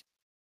 Like,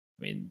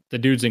 I mean, the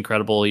dude's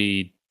incredible.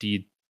 He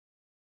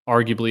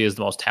arguably is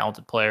the most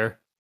talented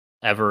player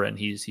ever, and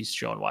he's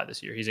shown why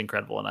this year. He's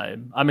incredible,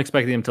 and I'm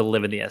expecting him to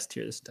live in the S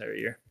tier this entire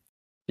year.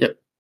 Yep.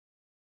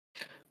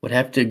 Would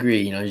have to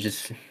agree. He's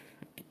just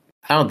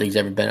I don't think he's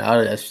ever been out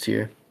of S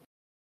tier.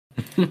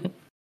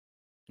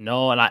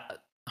 No, and I'm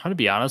going to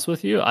be honest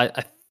with you.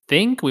 I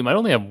think we might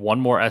only have one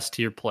more S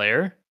tier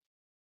player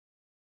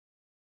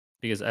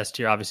because S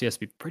tier obviously has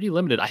to be pretty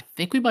limited. I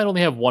think we might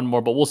only have one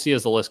more, but we'll see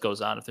as the list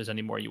goes on if there's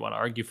any more you want to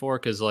argue for.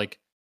 Because like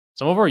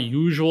some of our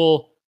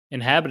usual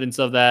inhabitants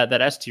of that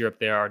S tier up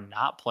there are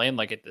not playing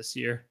like it this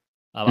year.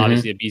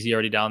 Obviously, a BZ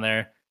already down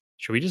there.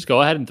 Should we just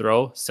go ahead and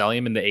throw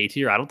Celium in the A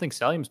tier? I don't think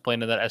Celium's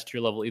playing at that S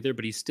tier level either,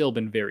 but he's still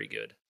been very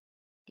good.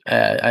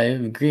 I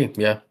agree.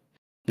 Yeah,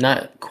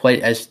 not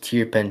quite S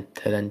tier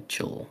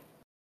potential.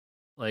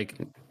 Like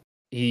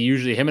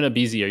him and a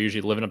BZ are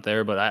usually living up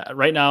there, but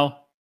right now,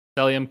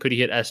 Celium, could he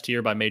hit S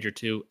tier by Major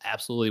 2?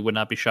 Absolutely would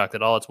not be shocked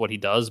at all. It's what he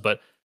does. But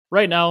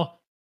right now,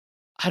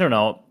 I don't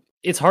know.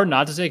 It's hard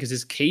not to say because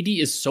his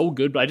KD is so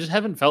good, but I just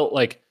haven't felt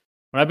like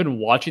when I've been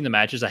watching the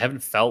matches, I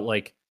haven't felt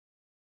like,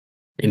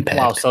 wow,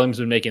 Impact. Celium's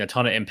been making a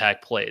ton of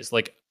impact plays.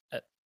 Like,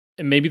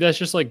 and maybe that's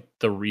just like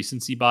the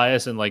recency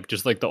bias and like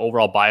just like the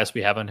overall bias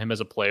we have on him as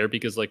a player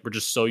because like we're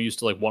just so used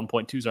to like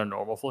 1.2s are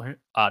normal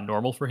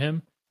for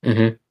him.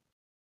 Mm-hmm.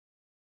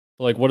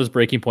 Like, what does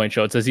Breaking Point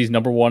show? It says he's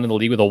number one in the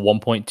league with a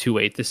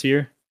 1.28 this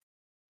year.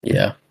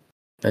 Yeah,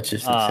 that's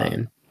just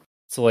insane.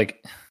 So,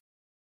 like,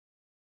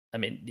 I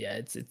mean, yeah,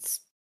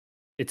 it's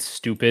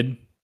stupid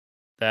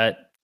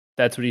that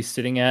that's what he's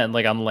sitting at. And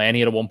like on LAN,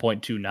 he had a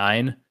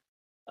 1.29.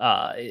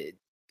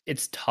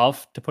 It's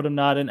tough to put him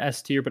not in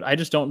S tier, but I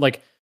just don't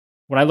like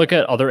when I look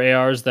at other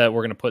ARs that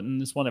we're going to put in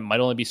this one. It might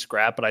only be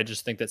Scrap, but I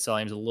just think that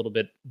Celium's a little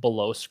bit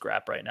below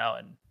Scrap right now.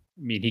 And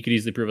I mean, he could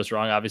easily prove us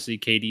wrong. Obviously,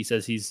 KD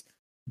says he's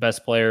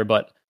best player,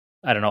 but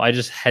I don't know. I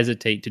just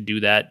hesitate to do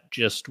that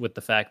just with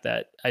the fact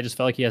that I just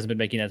felt like he hasn't been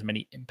making as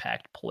many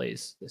impact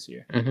plays this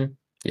year. Mm-hmm.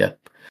 Yeah.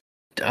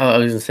 I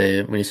was gonna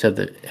say when you said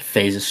the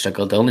phase of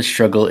struggle, the only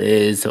struggle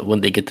is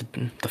when they get to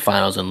the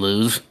finals and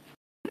lose.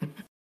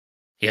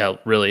 Yeah,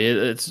 really,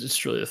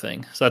 it's really the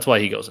thing. So that's why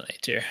he goes in A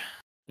tier.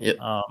 Yep.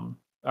 All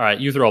right,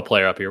 you throw a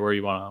player up here. Where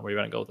you want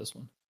to go with this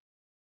one?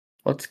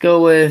 Let's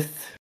go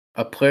with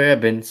a player I've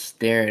been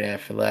staring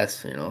at for the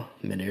last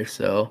minute or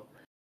so.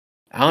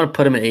 I want to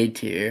put him in A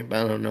tier,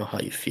 but I don't know how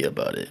you feel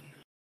about it.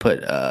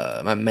 Put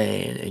my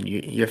man and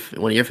your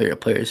one of your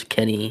favorite players,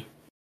 Kenny.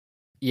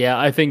 Yeah,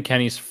 I think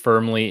Kenny's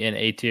firmly in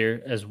A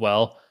tier as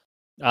well.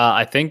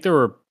 I think there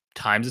were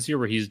times this year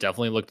where he's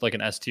definitely looked like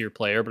an S tier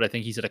player, but I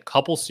think he's had a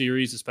couple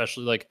series,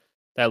 especially like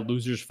that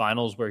losers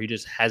finals, where he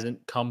just hasn't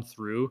come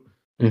through.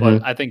 But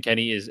Mm-hmm. I think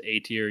Kenny is A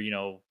tier.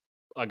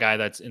 A guy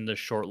that's in the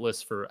short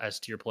list for S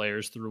tier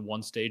players through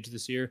one stage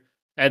this year.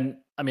 And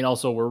I mean,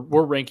 also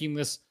we're ranking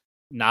this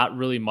not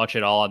really much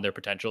at all on their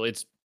potential.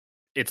 It's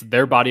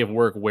their body of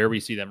work where we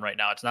see them right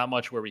now. It's not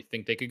much where we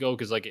think they could go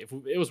because like if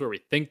it was where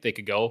we think they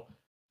could go,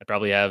 I'd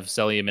probably have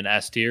Celium in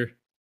S tier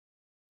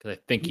because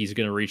I think he's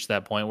going to reach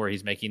that point where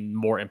he's making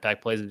more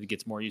impact plays as he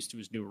gets more used to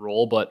his new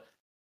role. But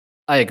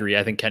I agree.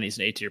 I think Kenny's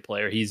an A tier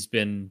player. He's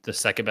been the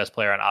second best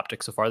player on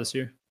OpTic so far this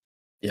year.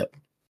 Yep,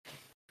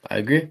 I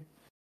agree.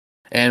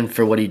 And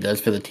for what he does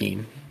for the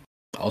team,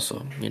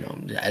 also,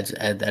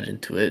 add that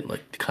into it,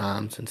 like the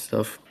comms and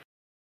stuff.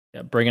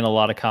 Yeah, bringing a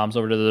lot of comms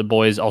over to the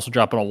boys, also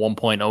dropping a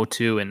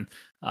 1.02, and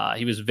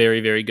he was very,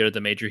 very good at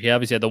the major. He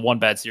obviously had the one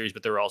bad series,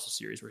 but there were also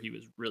series where he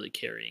was really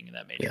carrying in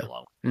that major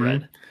along with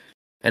Fred.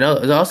 And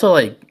it's also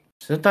like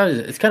sometimes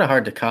it's kind of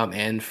hard to calm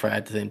and fry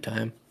at the same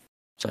time.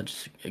 It's not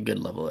just a good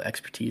level of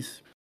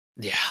expertise.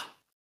 Yeah,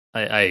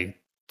 I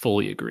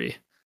fully agree.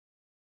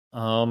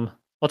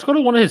 Let's go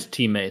to one of his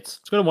teammates.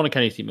 Let's go to one of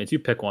Kenny's teammates. You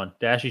pick one.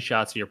 Dashy,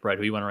 Shotzzy, or Fred.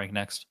 Who you want to rank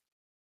next?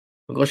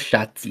 We'll go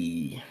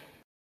Shotzzy.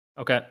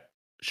 Okay.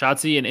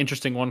 Shotzzy, an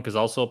interesting one because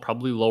also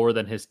probably lower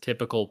than his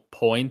typical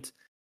point.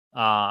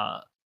 In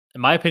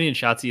my opinion,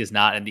 Shotzzy is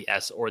not in the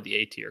S or the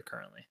A tier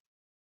currently.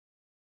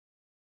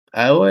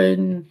 I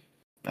would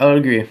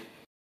agree. I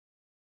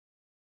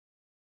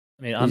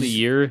mean, on the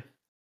year,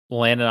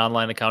 LAN and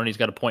online account, he's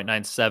got a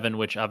 0.97,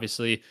 which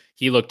obviously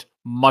he looked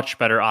much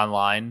better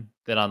online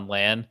than on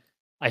LAN.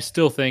 I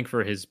still think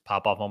for his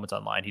pop-off moments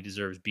online, he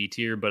deserves B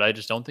tier, but I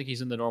just don't think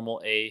he's in the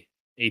normal A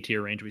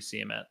tier range we see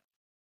him at.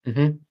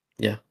 Mm-hmm.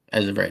 Yeah,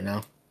 as of right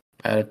now,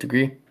 I have to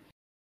agree.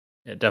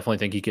 I definitely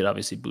think he could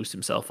obviously boost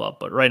himself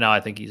up, but right now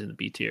I think he's in the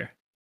B tier.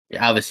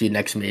 Yeah, obviously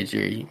next major,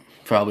 you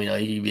probably know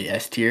he'd be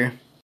S tier.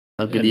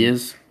 How good he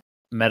is.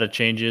 Meta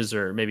changes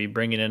or maybe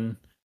bringing in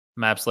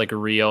maps like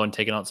Rio and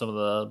taking out some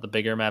of the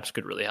bigger maps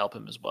could really help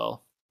him as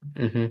well.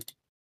 Mm-hmm.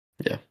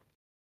 Yeah.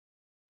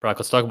 Brock,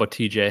 let's talk about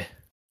TJ,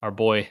 our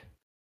boy.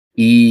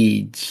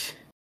 Eej.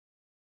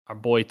 Our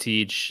boy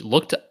Teach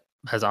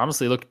has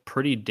honestly looked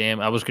pretty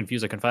damn. I was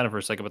confused. I couldn't find him for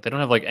a second, but they don't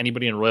have like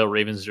anybody in Royal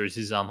Ravens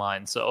jerseys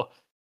online. So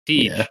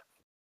Teach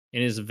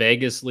in his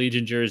Vegas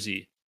Legion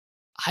jersey.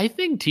 I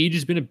think Teach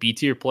has been a B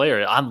tier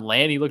player. On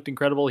LAN, he looked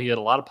incredible. He had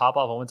a lot of pop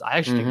off moments. I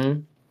actually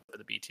think for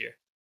the B tier.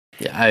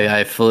 Yeah,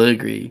 I fully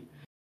agree.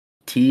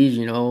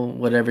 Teej,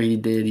 whatever he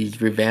did,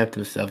 he's revamped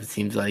himself. It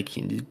seems like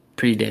he's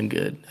pretty damn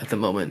good at the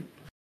moment.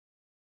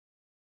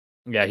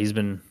 Yeah, he's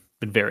been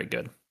very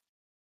good.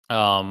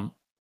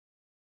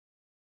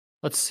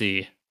 Let's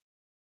see.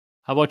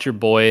 How about your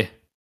boy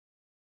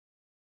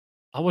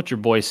How about your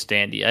boy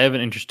Standy? I have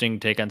an interesting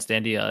take on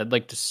Standy. I'd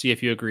like to see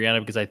if you agree on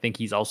it because I think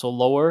he's also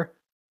lower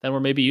than we're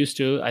maybe used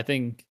to. I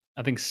think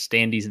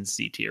Standy's in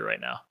C tier right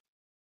now.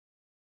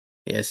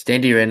 Yeah,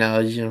 Standy right now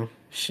is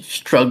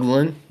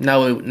struggling.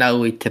 Now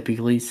we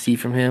typically see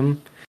from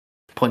him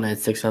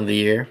 0.96 on the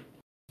year.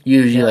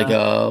 Usually like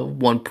Yeah. a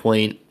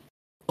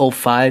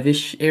 1.05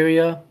 ish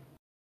area.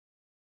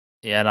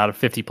 Yeah, and out of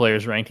 50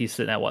 players ranked, he's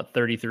sitting at what,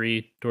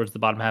 33 towards the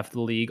bottom half of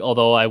the league.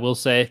 Although I will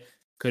say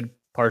could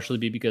partially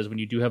be because when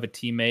you do have a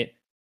teammate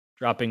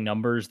dropping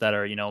numbers that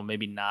are,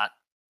 maybe not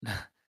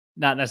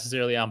not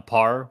necessarily on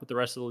par with the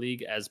rest of the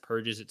league as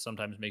purges, it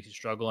sometimes makes you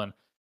struggle. And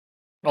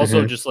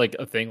also Hmm. just like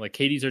a thing, like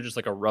KDs are just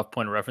like a rough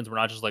point of reference. We're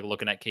not just like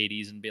looking at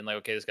KDs and being like,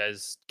 okay, this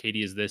guy's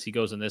KD is this, he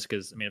goes in this.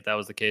 Because I mean, if that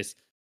was the case,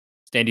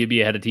 Standy would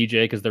be ahead of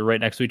TJ because they're right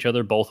next to each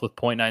other, both with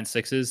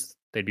 0.96s.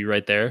 They'd be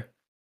right there.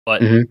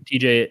 But Hmm.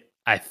 TJ,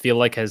 I feel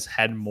like, has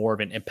had more of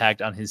an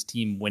impact on his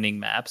team winning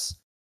maps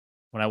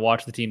when I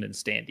watch the team than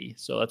Standy.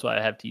 So that's why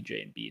I have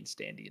TJ in B and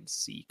Standy in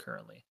C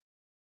currently.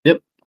 Yep,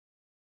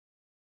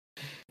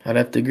 I'd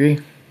have to agree.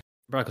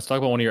 Brock, let's talk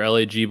about one of your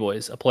LAG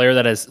boys, a player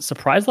that has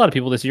surprised a lot of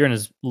people this year and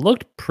has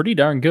looked pretty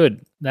darn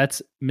good.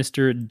 That's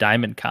Mr.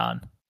 Diamond Khan.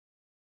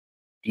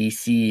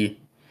 DC,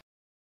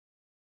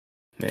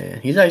 man,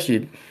 he's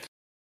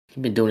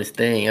been doing his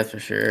thing, that's for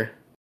sure.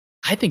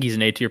 I think he's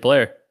an A tier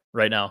player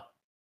right now.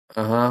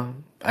 Uh-huh.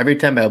 Every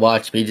time I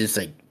watch him, he just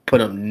like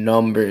put up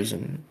numbers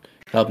and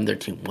helping their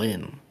team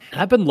win.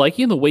 And I've been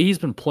liking the way he's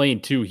been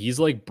playing too. He's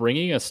like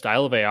bringing a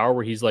style of AR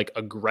where he's like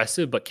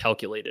aggressive but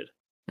calculated.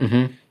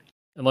 Hmm.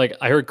 And like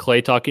I heard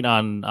Clay talking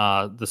on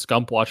the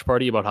Scump watch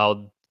party about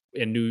how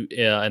in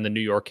the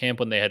New York camp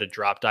when they had to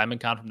drop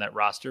Diamond Con from that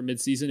roster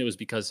midseason, it was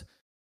because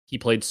he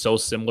played so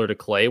similar to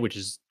Clay, which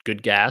is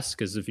good gas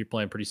because if you're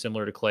playing pretty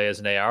similar to Clay as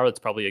an AR, that's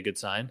probably a good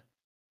sign.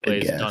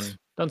 Good Clay's guess.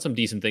 done some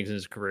decent things in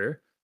his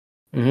career.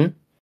 Hmm.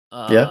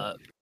 Yeah. Uh,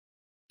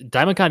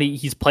 Diamond Con,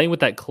 he's playing with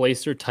that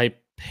Clayster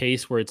type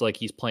pace where it's like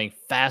he's playing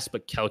fast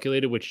but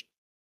calculated, which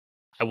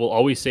I will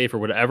always say for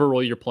whatever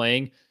role you're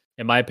playing,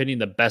 in my opinion,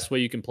 the best way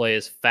you can play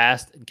is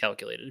fast and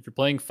calculated. If you're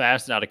playing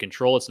fast and out of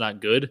control, it's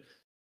not good.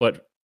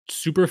 But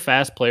super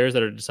fast players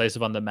that are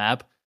decisive on the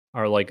map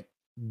are like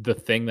the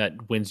thing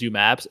that wins you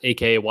maps,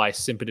 aka why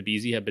Simp and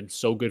Abizi have been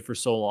so good for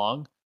so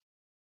long.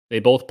 They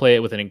both play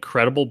it with an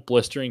incredible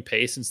blistering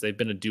pace since they've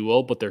been a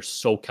duo, but they're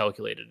so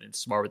calculated and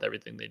smart with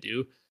everything they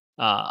do.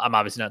 I'm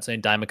obviously not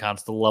saying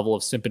Diamondcon's the level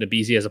of Simp and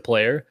Abizi as a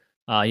player.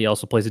 He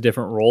also plays a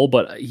different role,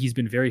 but he's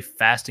been very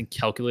fast and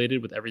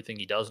calculated with everything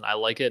he does, and I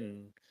like it.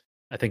 And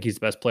I think he's the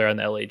best player on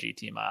the LAG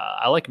team.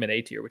 I like him in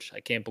A tier, which I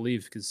can't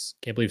believe because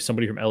can't believe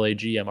somebody from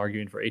LAG I'm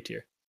arguing for A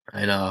tier.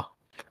 I know.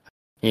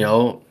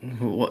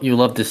 You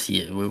love to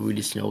see it. We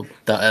just the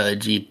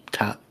LG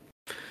top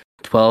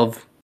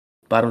 12,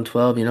 bottom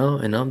 12.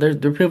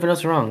 They're proving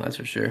us wrong. That's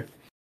for sure.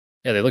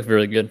 Yeah, they look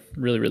really good,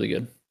 really really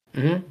good.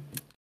 Hmm.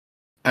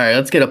 All right,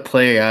 let's get a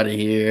player out of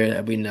here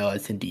that we know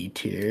it's in D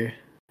tier.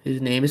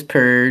 His name is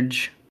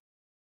Purge.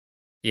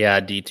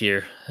 Yeah, D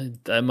tier.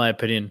 In my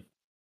opinion,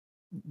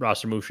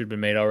 roster move should have been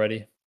made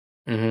already.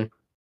 Hmm.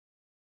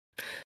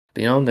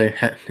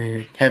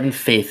 They're having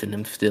faith in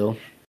him still.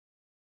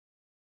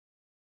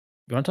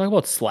 You want to talk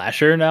about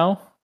Slasher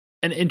now?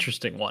 An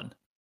interesting one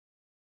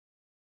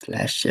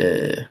Flash.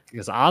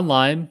 because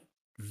online,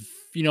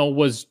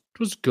 was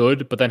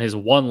good, but then his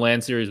one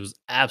land series was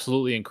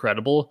absolutely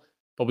incredible.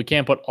 But we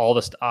can't put all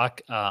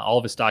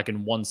of his stock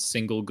in one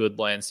single good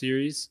land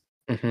series.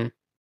 Hmm.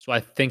 So I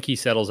think he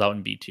settles out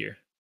in B tier.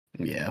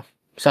 Yeah,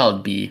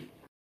 solid B.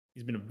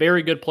 He's been a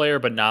very good player,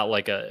 but not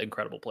like an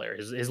incredible player.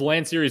 His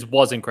land series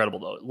was incredible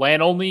though.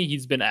 Land only,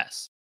 he's been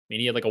S. I mean,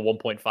 he had like a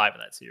 1.5 in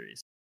that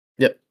series.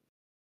 Yep.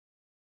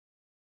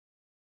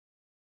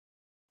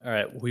 All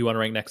right, who you want to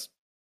rank next?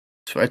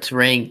 So let's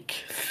rank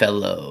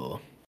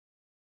Fellow.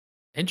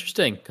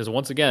 Interesting, because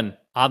once again,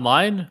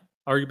 online,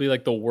 arguably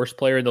like the worst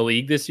player in the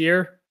league this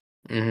year.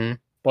 Hmm.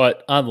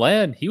 But on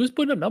land, he was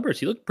putting up numbers.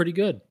 He looked pretty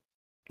good.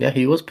 Yeah,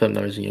 he was putting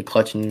numbers,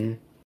 clutching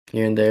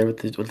here and there with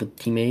the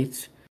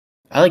teammates.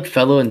 I like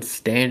Fellow in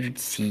Standard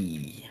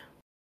C.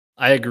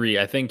 I agree.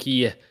 I think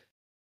he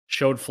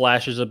showed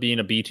flashes of being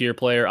a B tier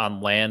player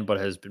on land, but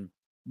has been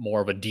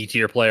more of a D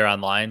tier player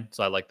online.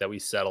 So I like that we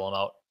settle him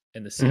out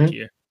in the C Hmm.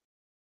 tier.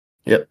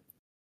 Yep.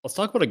 Let's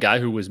talk about a guy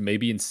who was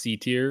maybe in C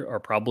tier or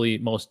probably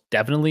most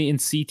definitely in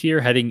C tier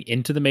heading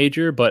into the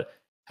major, but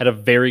had a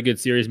very good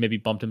series, maybe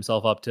bumped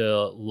himself up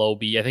to low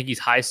B. I think he's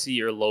high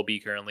C or low B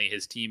currently.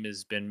 His team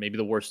has been maybe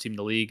the worst team in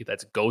the league.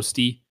 That's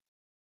Ghosty.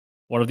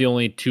 One of the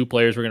only two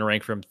players we're going to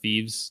rank from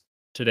Thieves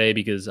today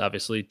because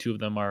obviously two of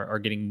them are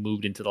getting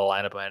moved into the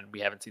lineup and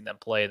we haven't seen them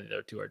play and the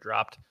other two are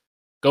dropped.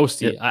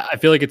 Ghosty, Yep. I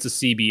feel like it's a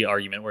CB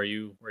argument. Where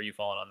you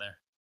falling on there?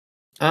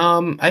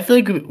 I feel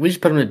like we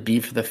should put him in B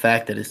for the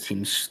fact that his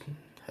team's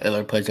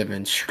other players have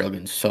been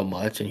struggling so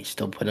much, and he's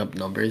still putting up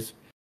numbers.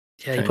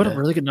 Yeah, he Trying put up to,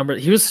 really good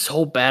numbers. He was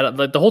so bad.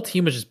 Like the whole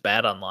team was just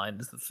bad online.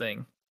 Is the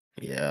thing.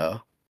 yeah.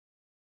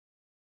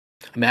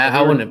 I mean, If we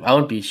were, I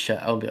wouldn't be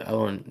I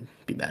wouldn't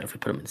be mad if we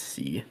put him in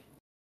C.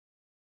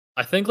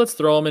 I think let's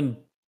throw him in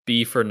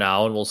B for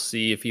now, and we'll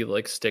see if he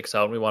like sticks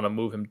out and we want to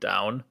move him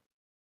down.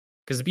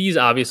 Because B is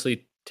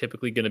obviously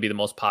typically going to be the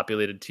most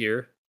populated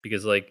tier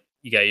because like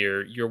you got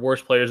your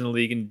worst players in the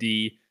league in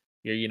D,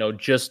 you're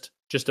just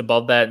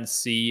above that in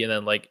C, and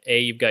then like A,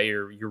 you've got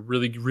your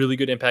really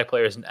good impact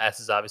players, and S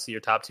is obviously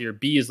your top tier.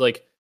 B is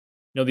like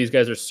these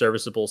guys are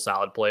serviceable,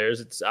 solid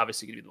players. It's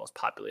obviously going to be the most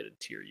populated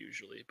tier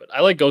usually. But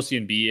I like Ghosty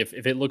and B.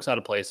 If it looks out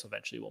of place,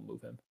 eventually we'll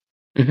move him.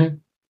 Mm-hmm.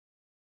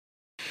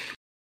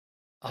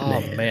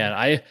 Oh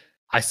man,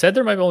 I said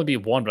there might only be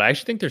one, but I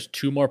actually think there's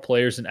two more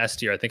players in S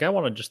tier. I think I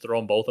want to just throw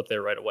them both up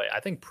there right away. I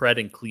think Pred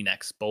and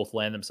Kleenex both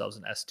land themselves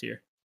in S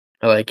tier.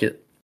 I like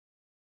it.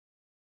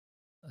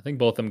 I think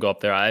both of them go up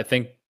there. I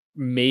think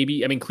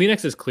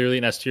Kleenex is clearly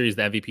an S tier. He's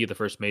the MVP of the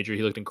first major.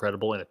 He looked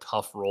incredible in a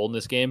tough role in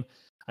this game.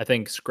 I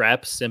think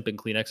Scrap, Simp, and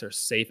Kleenex are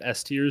safe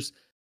S tiers.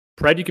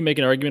 Pred, you can make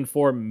an argument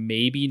for,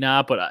 maybe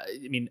not, but I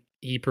mean,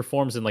 he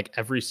performs in like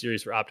every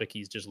series for OpTic.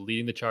 He's just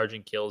leading the charge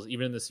in kills.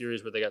 Even in the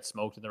series where they got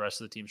smoked and the rest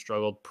of the team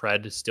struggled,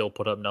 Pred still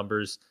put up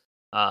numbers.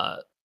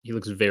 He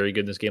looks very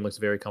good in this game. Looks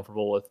very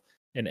comfortable with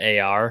an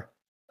AR.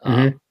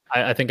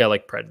 I think I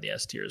like Pred in the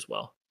S tier as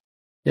well.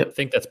 Yep. I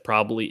think that's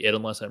probably it,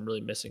 unless I'm really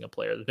missing a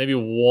player. There's maybe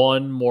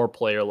one more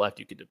player left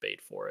you could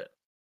debate for it.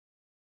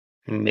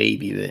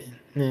 Maybe,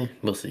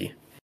 we'll see.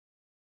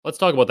 Let's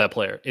talk about that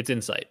player. It's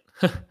Insight.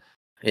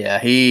 Yeah,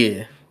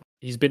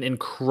 he's been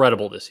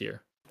incredible this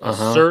year.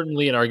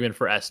 Certainly an argument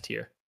for S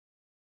tier.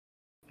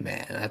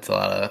 Man, that's a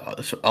lot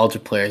of ultra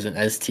players in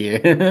S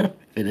tier.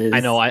 It is. I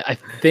know. I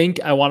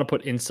think I want to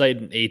put Insight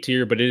in A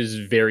tier, but it is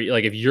very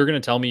like if you're going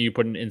to tell me you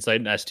put an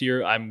Insight in S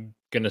tier, I'm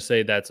going to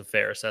say that's a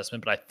fair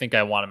assessment. But I think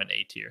I want him in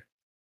A tier.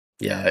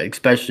 Yeah,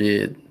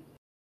 especially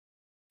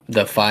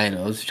the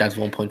finals. That's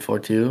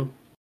 1.42.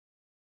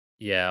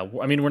 Yeah,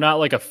 I mean, we're not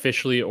like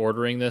officially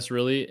ordering this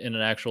really in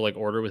an actual like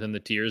order within the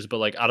tiers, but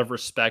like out of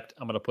respect,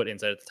 I'm going to put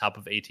Insight at the top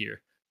of A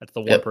tier. That's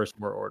the one person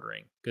we're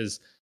ordering because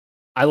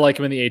I like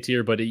him in the A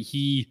tier, but if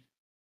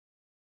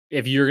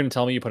you're going to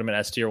tell me you put him in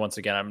S tier once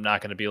again, I'm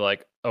not going to be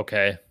like,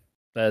 okay,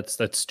 that's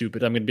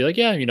stupid. I'm going to be like,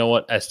 yeah, you know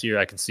what, S tier,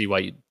 I can see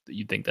why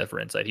you'd think that for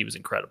Insight. He was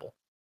incredible.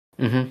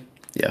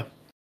 Yeah.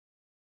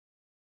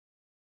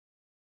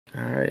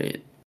 All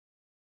right.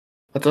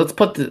 Let's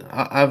put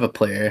I have a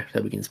player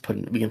that we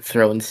can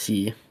throw in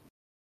C.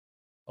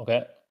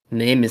 Okay.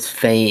 Name is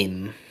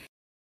Fame.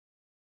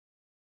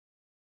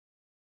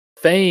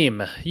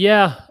 Fame.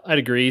 Yeah, I'd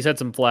agree. He's had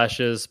some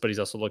flashes, but he's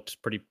also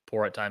looked pretty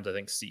poor at times. I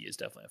think C is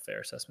definitely a fair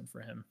assessment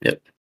for him.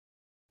 Yep.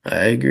 I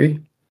agree.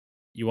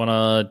 You want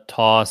to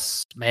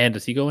toss, man,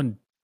 does he go in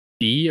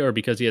B, or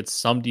because he had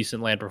some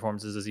decent land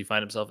performances, does he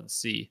find himself in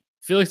C?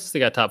 I feel like since they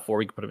got top 4,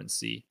 we can put him in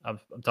C. I'm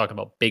talking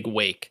about Big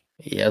Wake.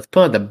 Yeah, let's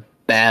put on the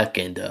back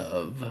end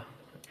of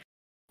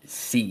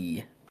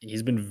C.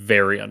 He's been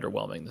very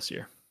underwhelming this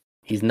year.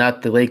 He's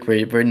not the Wake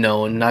we're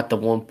known, not the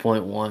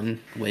 1.1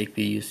 Wake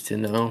we used to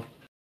know.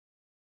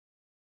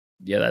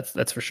 Yeah,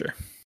 that's for sure.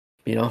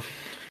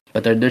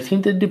 But their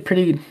team did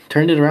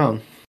turned it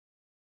around,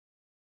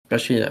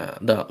 especially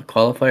the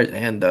qualifiers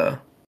and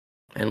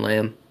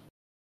LAN.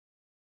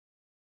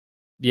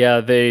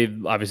 Yeah, they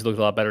obviously looked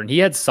a lot better, and he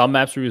had some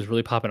maps where he was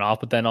really popping off.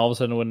 But then all of a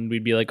sudden, when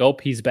we'd be like, "Oh,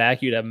 he's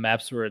back," you'd have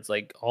maps where it's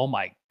like, "Oh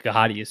my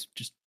god, he is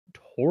just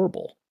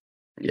horrible."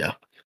 Yeah,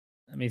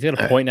 I mean, he's got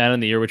a 0.9 in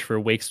the year, which for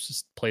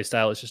Wake's play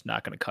style is just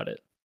not going to cut it.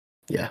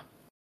 Yeah,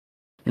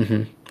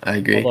 I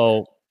agree.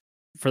 Although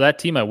for that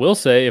team, I will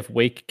say if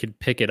Wake could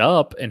pick it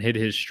up and hit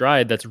his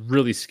stride, that's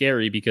really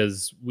scary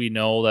because we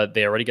know that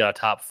they already got a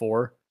top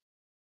 4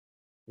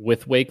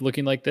 with Wake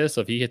looking like this.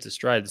 So if he hits his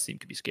stride, this team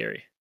could be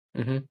scary.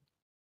 I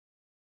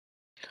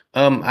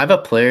have a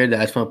player that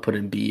I just want to put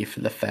in B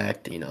for the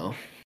fact, we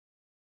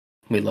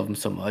love him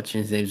so much.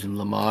 His name's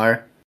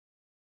Lamar.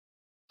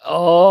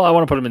 Oh, I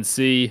want to put him in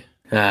C.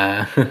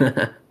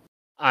 I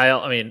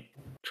mean,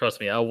 trust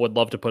me, I would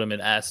love to put him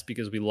in S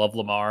because we love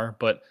Lamar,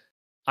 but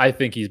I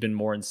think he's been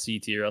more in C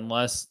tier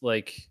unless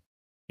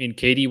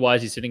KD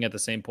wise, he's sitting at the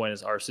same point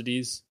as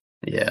Arcides.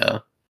 Yeah.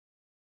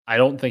 I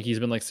don't think he's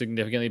been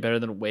significantly better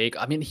than Wake.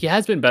 I mean, he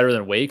has been better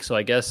than Wake, so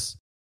I guess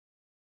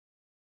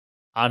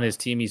on his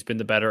team, he's been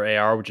the better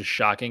AR, which is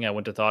shocking. I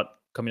wouldn't have thought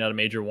coming out of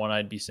Major 1,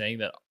 I'd be saying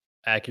that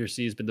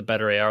accuracy has been the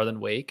better AR than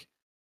Wake.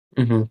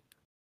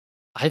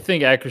 I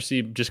think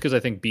accuracy, just because I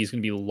think B is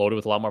going to be loaded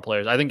with a lot more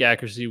players, I think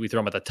accuracy, we throw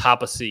him at the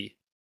top of C.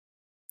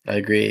 I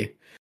agree.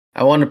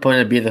 I want to point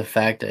out the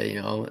fact that,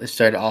 it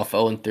started off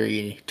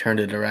 0-3, turned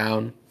it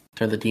around,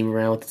 turned the team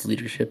around with its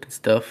leadership and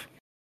stuff.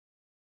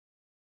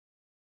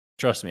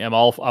 Trust me, I'm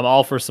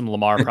all for some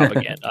Lamar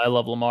propaganda. I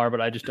love Lamar,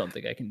 but I just don't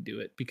think I can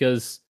do it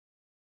because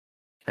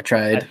I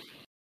tried.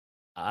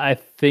 I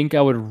think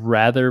I would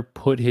rather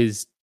put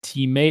his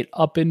teammate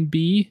up in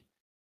B.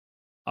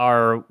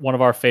 One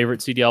of our favorite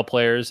CDL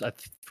players,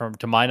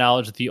 to my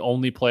knowledge, the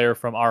only player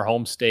from our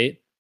home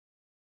state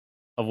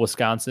of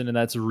Wisconsin, and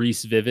that's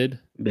Reese Vivid.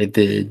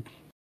 Vivid.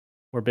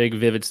 We're big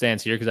Vivid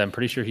stands here because I'm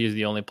pretty sure he is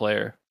the only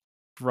player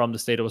from the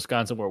state of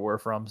Wisconsin where we're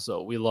from.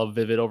 So we love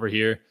Vivid over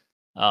here.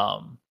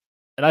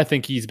 And I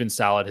think he's been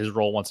solid. His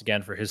role, once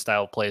again, for his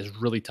style of play is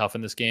really tough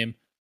in this game.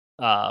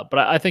 But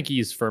I think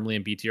he's firmly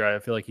in B tier. I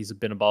feel like he's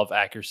been above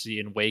accuracy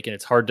and wake, and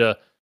it's hard to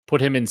put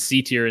him in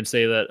C tier and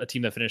say that a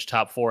team that finished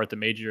top 4 at the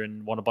major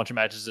and won a bunch of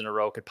matches in a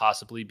row could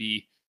possibly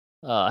be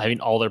having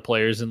all their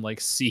players in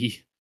like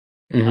C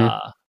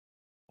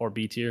or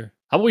B tier.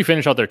 How about we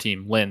finish out their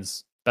team?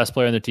 Linz, best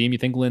player on their team. You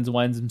think Linz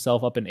winds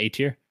himself up in A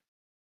tier?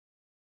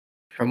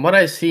 From what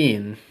I've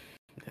seen,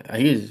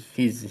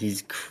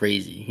 he's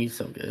crazy. He's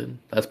so good.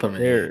 Let's put him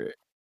in A.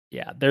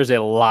 Yeah, there's a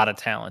lot of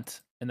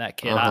talent in that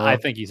kid. I Uh-huh.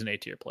 think he's an A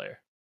tier player.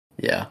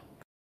 Yeah.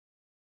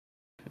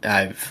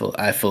 I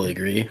fully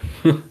agree.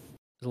 There's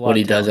a lot What of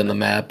he does talent on the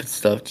map and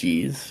stuff,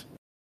 jeez.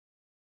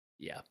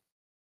 Yeah.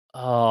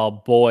 Oh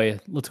boy,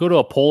 let's go to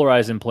a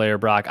polarizing player,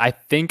 Brock. I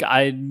think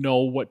I know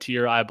what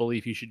tier I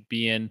believe he should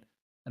be in,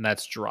 and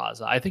that's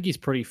Draza. I think he's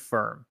pretty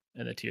firm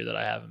in the tier that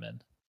I have him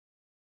in.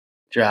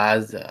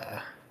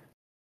 Draza.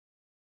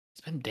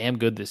 He's been damn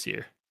good this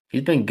year.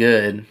 He's been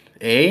good.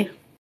 A?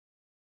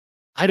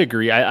 I'd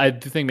agree. I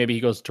do think maybe he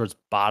goes towards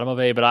bottom of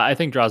A, but I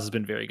think Draza's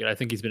been very good. I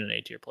think he's been an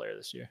A tier player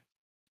this year.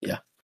 Yeah.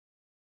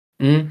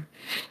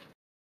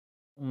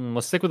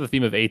 Let's stick with the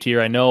theme of A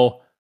tier. I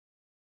know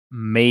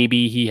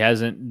maybe he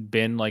hasn't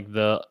been like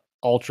the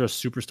ultra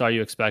superstar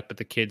you expect, but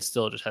the kid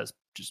still just has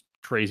just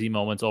crazy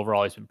moments.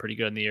 Overall, he's been pretty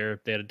good in the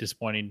year. They had a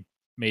disappointing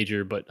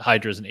major, but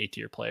Hydra's an A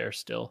tier player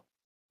still.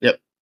 Yep.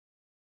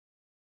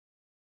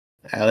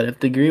 I would have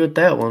to agree with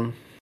that one.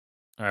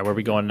 All right, where are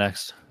we going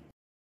next?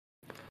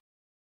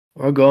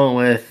 We're going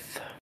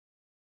with...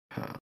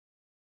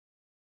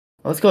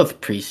 let's go with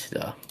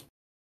Priesta.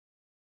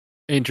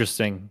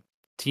 Interesting.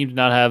 Team did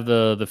not have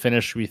the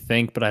finish we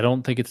think, but I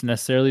don't think it's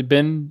necessarily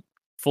been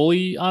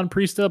fully on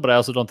Priesta, but I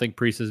also don't think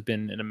Priesta's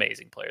been an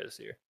amazing player this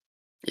year.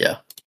 Yeah.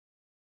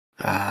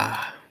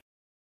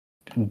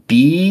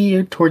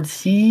 B towards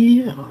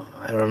C?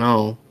 I don't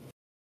know.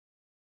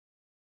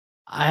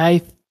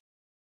 I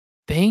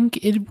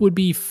think it would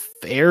be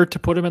fair to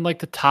put him in like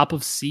the top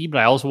of C, but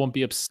I also won't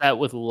be upset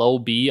with low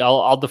B.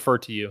 I'll defer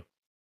to you.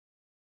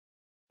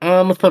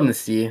 Let's put him in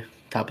C.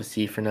 Top of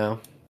C for now.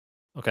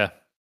 Okay.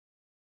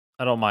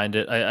 I don't mind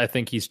it. I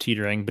think he's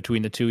teetering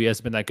between the two. He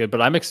hasn't been that good,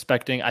 but I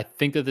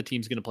think that the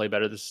team's going to play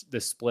better this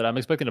split. I'm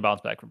expecting a bounce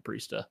back from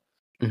Priesta.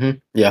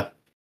 Yeah.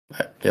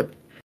 Right. Yep.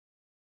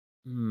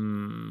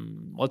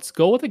 Let's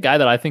go with a guy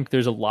that I think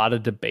there's a lot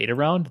of debate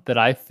around, that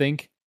I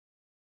think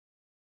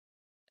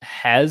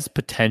has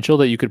potential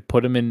that you could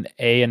put him in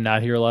A and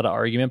not hear a lot of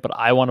argument, but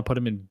I want to put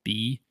him in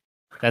B.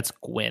 That's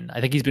Gwyn.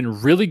 I think he's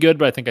been really good,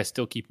 but I think I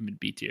still keep him in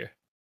B tier.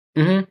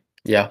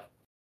 Yeah.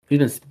 He's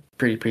been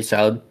pretty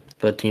solid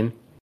for the team.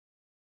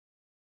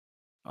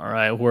 All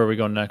right, where are we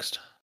going next?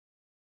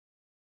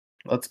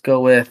 Let's go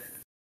with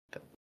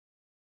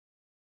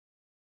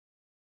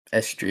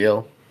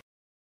Estriel.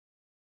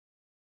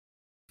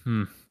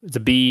 It's a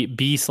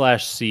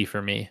B/C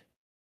for me.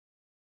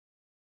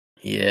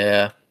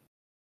 Yeah.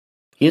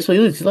 He's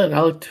not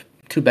looked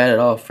too bad at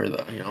all for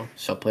the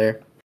sub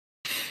player.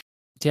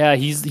 Yeah,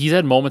 he's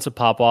had moments of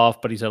pop off,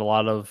 but he's had a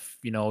lot of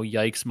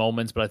yikes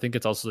moments. But I think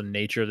it's also the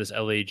nature of this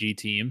LAG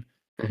team.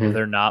 Where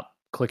they're not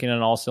clicking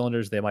on all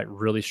cylinders, they might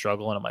really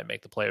struggle, and it might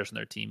make the players in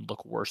their team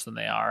look worse than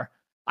they are.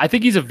 I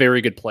think he's a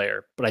very good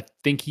player, but I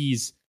think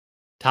he's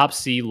top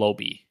C, low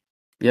B.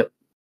 Yep.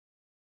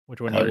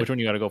 Which one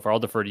you got to go for? I'll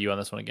defer to you on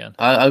this one again.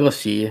 I'll go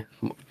C.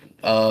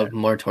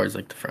 More towards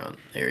like the front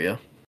area.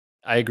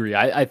 I agree.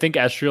 I think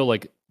Estriel,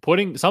 like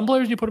putting some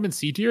players, you put him in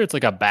C tier, it's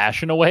like a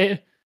bash in a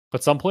way.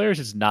 But some players,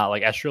 it's not.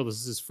 Like Estriel, this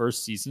is his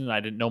first season, and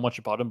I didn't know much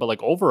about him. But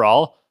like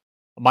overall,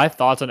 my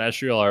thoughts on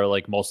Estriel are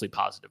like mostly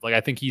positive. Like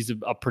I think he's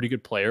a pretty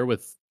good player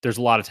there's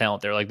a lot of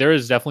talent there. Like there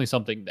is definitely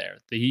something there.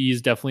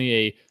 He's definitely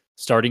a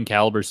starting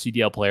caliber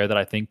CDL player that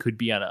I think could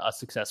be on a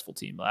successful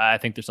team. I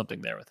think there's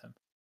something there with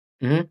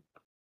him.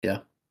 Yeah.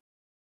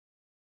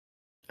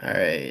 All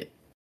right.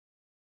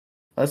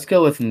 Let's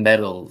go with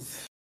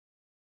medals.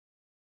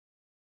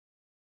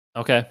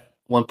 Okay.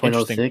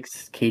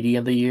 1.06 KD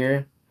of the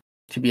year.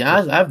 To be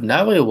honest, I've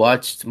not really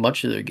watched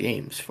much of their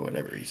games for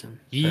whatever reason.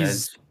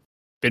 He's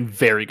been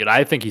very good.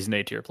 I think he's an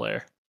A tier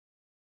player.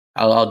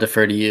 I'll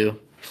defer to you.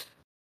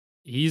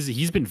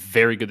 He's been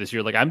very good this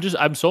year. Like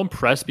I'm so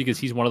impressed because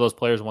he's one of those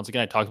players. Once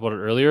again, I talked about it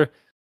earlier.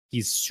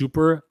 He's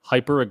super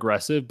hyper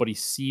aggressive, but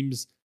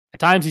at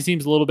times he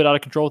seems a little bit out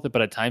of control with it,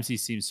 but at times he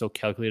seems so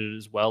calculated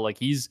as well. Like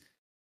he's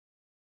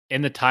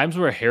in the times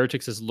where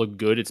Heretics has looked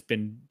good, it's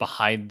been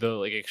behind the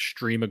like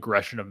extreme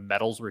aggression of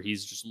Metals where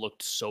he's just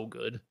looked so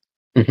good.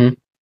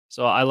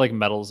 So I like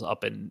Metals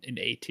up in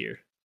A tier.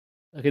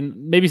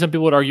 Maybe some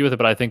people would argue with it,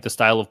 but I think the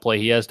style of play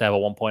he has to have a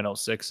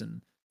 1.06, and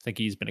I think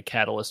he's been a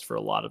catalyst for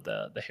a lot of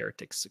the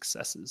Heretics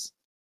successes.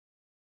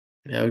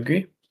 Yeah, I would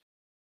agree.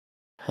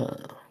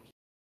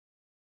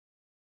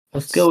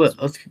 Let's go with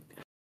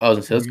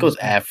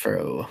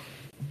Afro.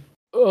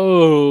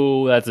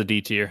 Oh, that's a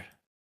D tier.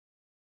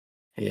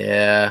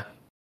 Yeah.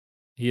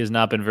 He has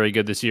not been very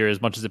good this year,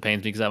 as much as it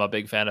pains me because I'm a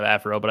big fan of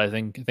Afro, but I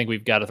think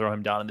we've got to throw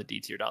him down in the D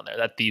tier down there.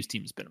 That Thieves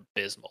team has been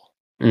abysmal.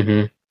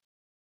 And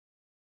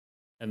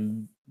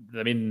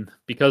I mean,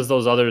 because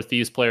those other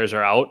Thieves players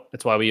are out,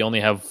 that's why we only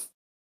have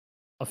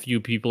a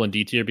few people in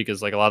D tier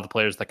because like a lot of the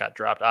players that got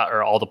dropped,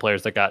 or all the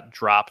players that got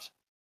dropped,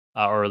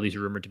 or at least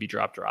rumored to be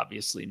dropped, are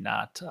obviously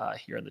not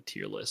here on the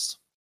tier list.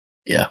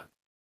 Yeah.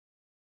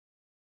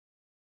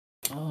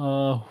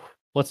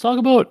 Let's talk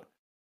about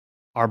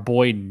our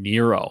boy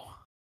Nero.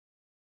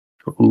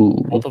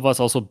 Ooh. Both of us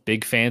also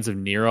big fans of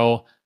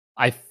Nero.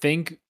 I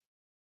think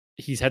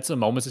he's had some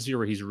moments this year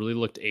where he's really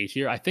looked A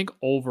tier. I think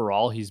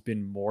overall he's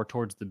been more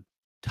towards the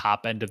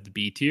top end of the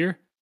B tier,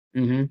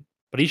 Mm-hmm.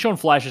 but he's shown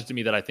flashes to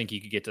me that I think he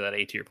could get to that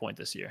A tier point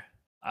this year.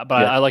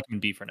 But Yeah. I like him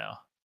in B for now.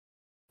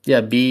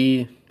 Yeah,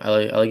 B. I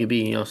like a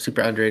B.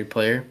 Super underrated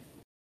player.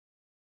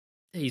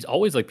 He's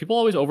always like people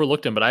always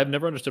overlooked him, but I've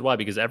never understood why.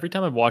 Because every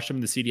time I've watched him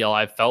in the CDL,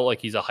 I felt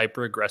like he's a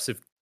hyper aggressive,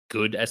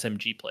 good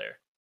SMG player.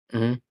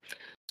 Mm-hmm.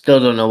 Still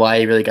don't know why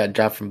he really got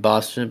dropped from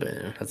Boston, but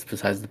that's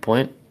besides the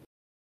point.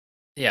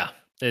 Yeah,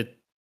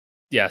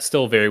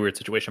 still a very weird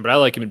situation. But I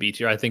like him in B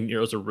tier. I think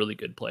Nero's a really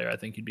good player. I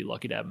think you'd be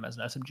lucky to have him as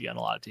an SMG on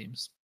a lot of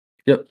teams.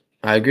 Yep,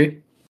 I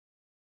agree.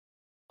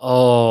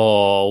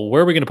 Oh,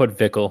 where are we going to put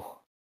Vickle?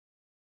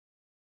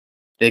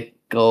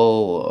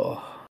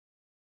 Fickle.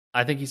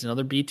 I think he's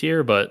another B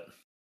tier, but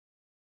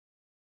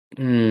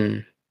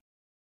Towards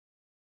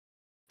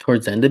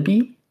the end of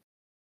B?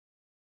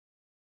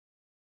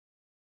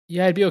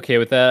 yeah, I'd be okay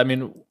with that. I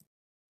mean,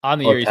 on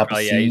the Or year, he's top of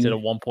probably, he's at a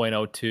C?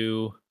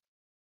 1.02.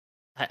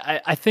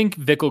 I think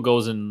Vickle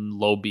goes in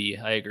low B.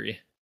 I agree.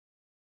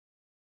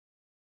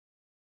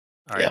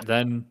 All Yeah. right,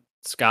 then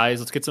Skies.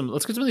 Let's get some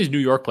of these New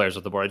York players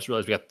off the board. I just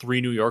realized we got 3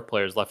 New York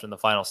players left in the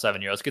final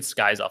 7 year. Let's get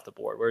Skies off the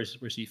board.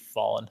 Where's he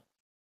fallen?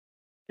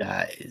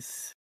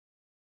 Guys.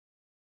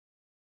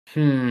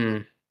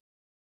 For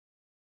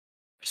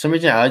some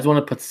reason, I always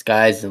want to put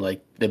Skies in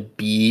like the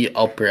B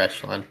upper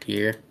echelon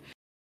tier.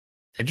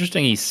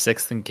 Interesting. He's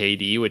 6th in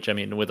KD, which I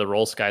mean, with the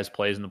role Skies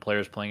plays and the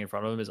players playing in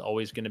front of him is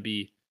always going to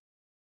be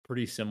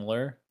pretty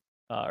similar,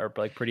 or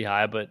like pretty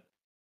high. But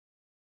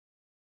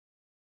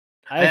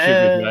I actually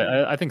agree with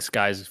you. I think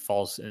Skies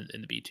falls in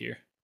the B tier.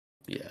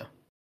 Yeah.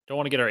 Don't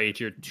want to get our A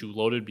tier too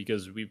loaded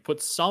because we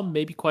put some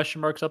maybe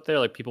question marks up there.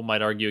 Like people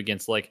might argue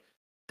against like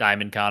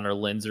Diamond Con or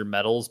Lins or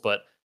Metals,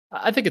 but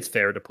I think it's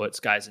fair to put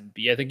Skies in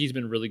B. I think he's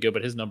been really good,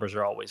 but his numbers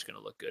are always going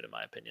to look good in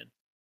my opinion.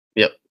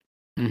 Yep.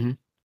 Mm-hmm.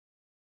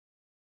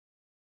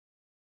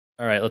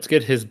 All right, let's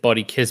get his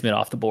buddy Kismet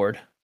off the board.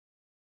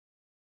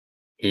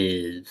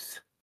 I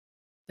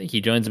think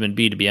he joins him in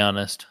B, to be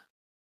honest.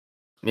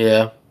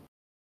 Yeah.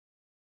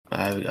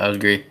 I would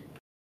agree.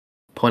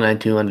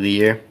 0.92 under the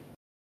year.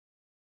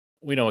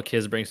 We know what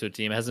Kiz brings to the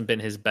team. It hasn't been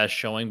his best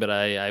showing, but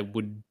I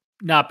would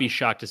not be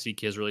shocked to see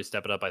Kiz really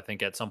step it up. I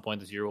think at some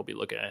point this year we'll be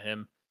looking at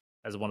him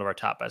as one of our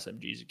top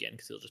SMGs again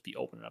because he'll just be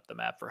opening up the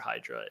map for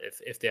Hydra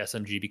if the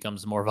SMG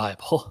becomes more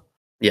viable.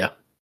 Yeah.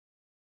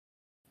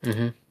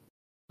 Mm-hmm.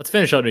 Let's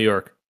finish out New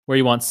York. Where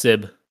you want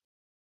Sib?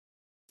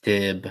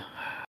 Dib.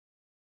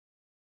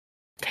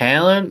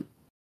 Talent?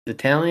 The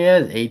talent he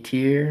has, A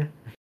tier.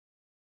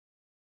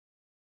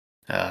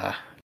 I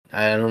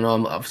don't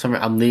know.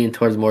 I'm leaning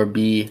towards more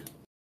B.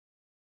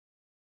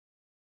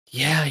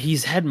 Yeah,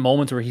 he's had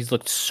moments where he's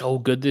looked so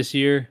good this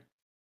year.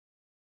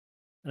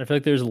 And I feel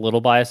like there's a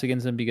little bias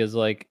against him because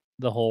like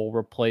the whole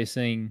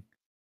replacing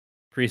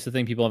Priest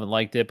thing, people haven't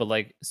liked it, but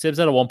like Sib's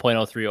at a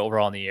 1.03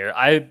 overall in the year.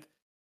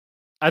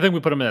 I think we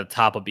put him in the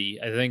top of B.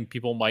 I think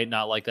people might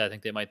not like that. I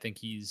think they might think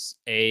he's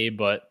A,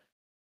 but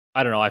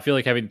I don't know. I feel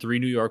like having 3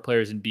 New York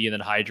players in B and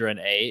then Hydra and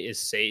A is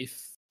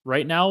safe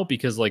right now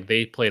because like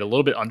they played a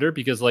little bit under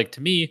because like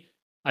to me,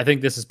 I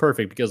think this is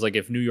perfect because like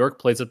if New York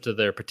plays up to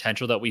their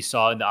potential that we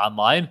saw in the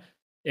online,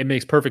 it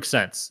makes perfect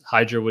sense.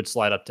 Hydra would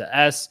slide up to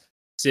S,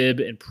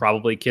 Sib and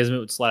probably Kismet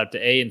would slide up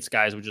to A, and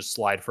Skies would just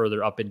slide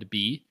further up into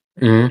B.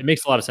 Mm-hmm. It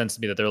makes a lot of sense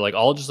to me that they're like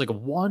all just like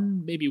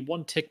maybe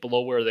one tick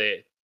below where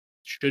they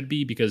should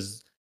be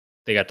because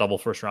they got double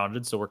first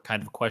rounded. So we're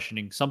kind of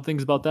questioning some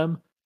things about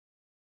them.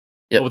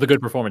 Yep. But with a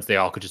good performance, they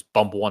all could just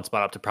bump one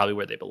spot up to probably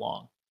where they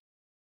belong.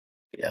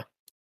 Yeah.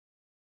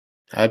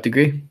 I have to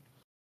agree.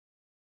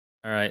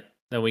 All right.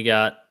 Then we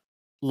got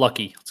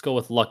Lucky. Let's go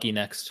with Lucky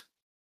next.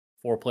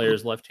 4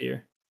 players left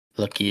here.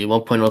 Lucky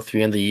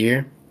 1.03 on the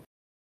year.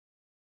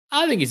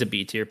 I think he's a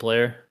B tier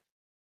player.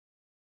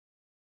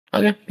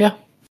 Okay, yeah.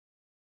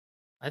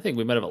 I think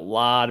we might have a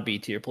lot of B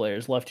tier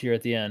players left here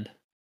at the end.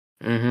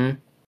 Mm-hmm.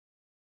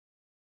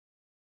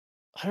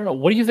 I don't know.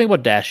 What do you think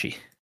about Dashy?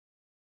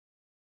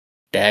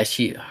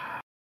 Dashy.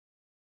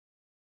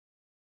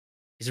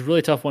 He's a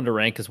really tough one to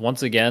rank because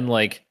once again,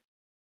 like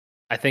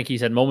I think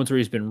he's had moments where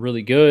he's been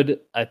really good.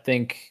 I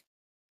think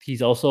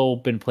he's also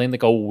been playing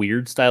like a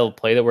weird style of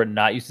play that we're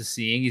not used to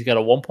seeing. He's got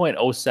a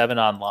 1.07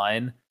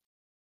 online,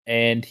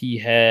 and he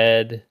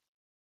had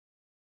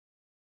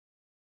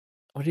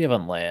what do you have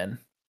on LAN?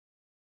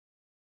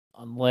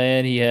 On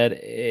LAN, he had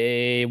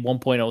a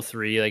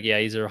 1.03. Like, yeah,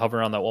 he's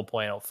hovering around that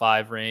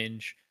 1.05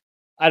 range.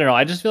 I don't know.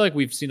 I just feel like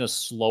we've seen a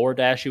slower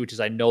Dashy, which is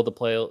I know the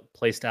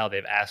play style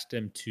they've asked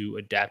him to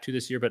adapt to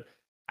this year, but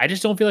I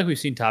just don't feel like we've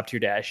seen top tier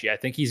Dashy. I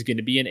think he's going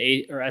to be an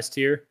A or S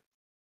tier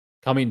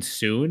coming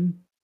soon.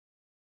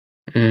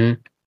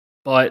 Mm-hmm.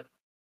 But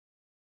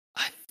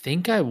I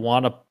think I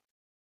want to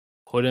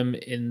put him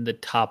in the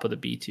top of the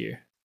B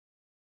tier.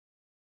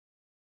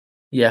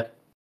 Yeah,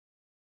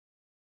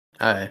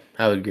 I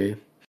would agree.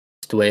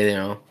 It's the way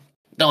don't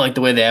like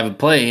the way they have it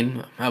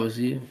playing.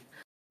 Obviously,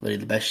 but he's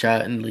the best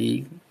shot in the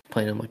league.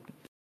 Playing him like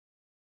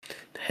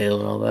the hail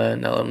and all that.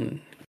 Now let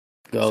him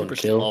go out Super and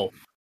kill. slow.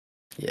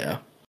 Yeah.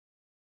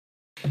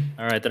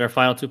 All right, then our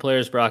final two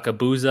players, Brock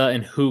Abuza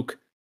and Hook,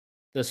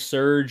 the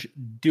Surge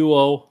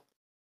duo.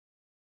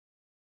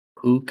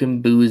 Hook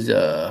and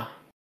Booza.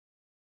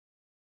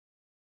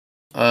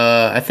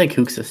 I think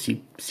Hook's a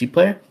C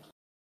player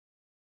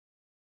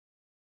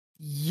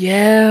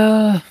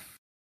Yeah.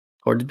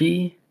 or to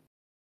B.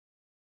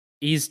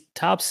 He's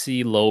top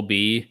C, low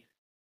B.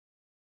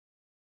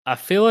 I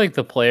feel like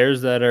the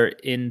players that are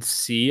in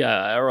C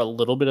are a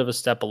little bit of a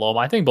step below him.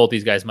 I think both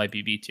these guys might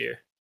be B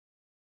tier.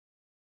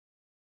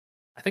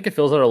 I think it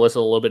fills out our list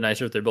a little bit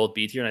nicer if they're both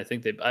B tier. And I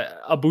think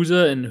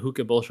Abuza and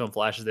Hookah both shown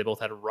flashes. They both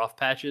had rough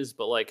patches,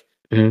 but like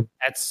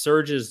at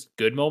Surge's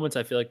good moments,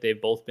 I feel like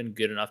they've both been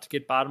good enough to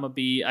get bottom of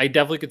B. I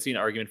definitely could see an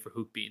argument for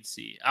Hook B and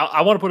C.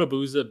 I want to put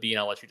Abuza B, and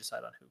I'll let you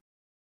decide on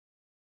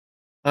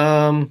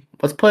Hook.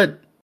 Let's put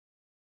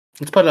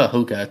a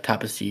Hookah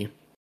top of C.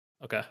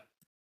 Okay.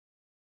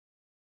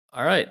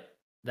 All right.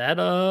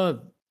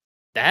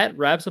 That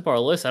wraps up our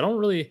list. I don't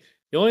really.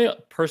 The only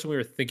person we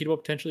were thinking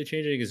about potentially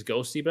changing is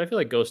Ghosty, but I feel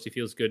like Ghosty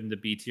feels good in the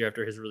B tier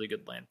after his really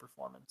good land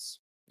performance.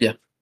 Yeah,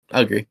 I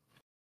agree.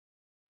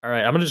 All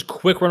right, I'm gonna just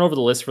quick run over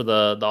the list for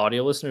the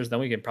audio listeners, then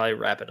we can probably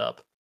wrap it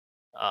up.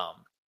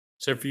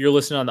 So if you're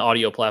listening on the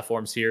audio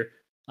platforms here,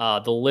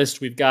 the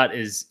list we've got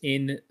is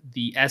in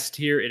the S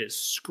tier. It is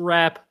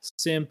Scrap,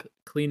 Simp,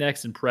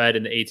 Kleenex, and Pred.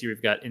 In the A tier,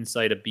 we've got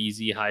Insight,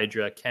 BZ,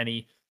 Hydra,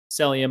 Kenny,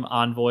 Celium,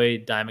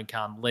 Envoy,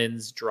 DiamondCon,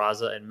 Lins,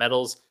 Draza, and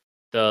Metals.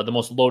 The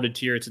most loaded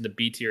tier, it's in the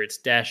B tier. It's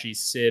Dashy,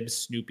 Sib,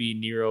 Snoopy,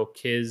 Nero,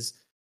 Kiz,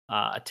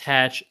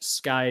 Attach,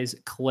 Skies,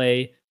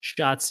 Clay,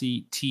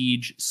 Shotzzy,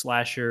 Tej,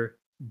 Slasher,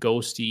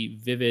 Ghosty,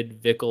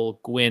 Vivid, Vickle,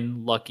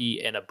 Gwyn,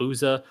 Lucky, and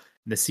Abuza.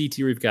 In the C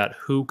tier, we've got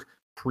Hook,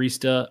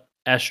 Priesta,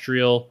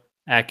 Estriel,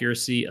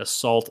 Accuracy,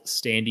 Assault,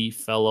 Standy,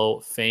 Fellow,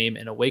 Fame,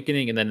 and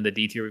Awakening. And then in the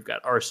D tier, we've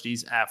got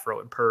Arstides, Afro,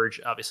 and Purge.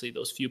 Obviously,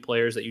 those few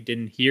players that you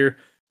didn't hear,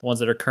 the ones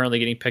that are currently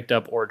getting picked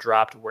up or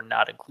dropped, were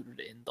not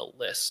included in the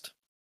list.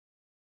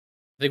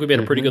 I think we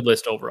made a pretty good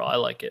list overall. I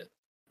like it.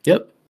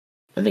 Yep.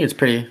 I think it's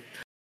pretty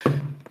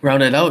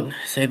rounded out, to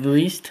say the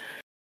least.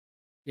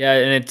 Yeah,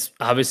 and it's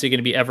obviously going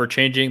to be ever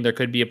changing. There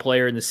could be a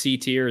player in the C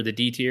tier or the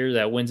D tier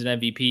that wins an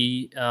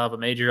MVP of a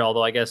major.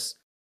 Although I guess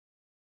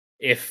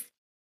if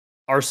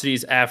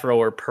Arstides, Afro,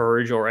 or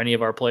Purge, or any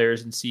of our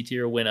players in C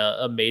tier win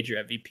a major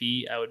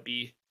MVP, I would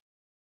be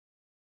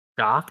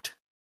shocked.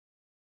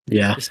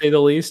 Yeah. To say the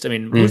least. I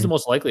mean, who's the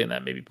most likely in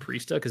that? Maybe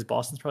Priesta, because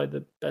Boston's probably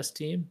the best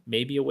team.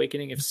 Maybe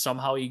Awakening if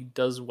somehow he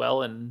does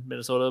well and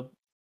Minnesota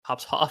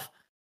pops off.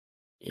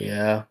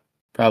 Yeah,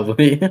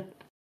 probably.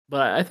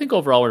 But I think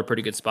overall we're in a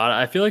pretty good spot.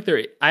 I feel like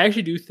I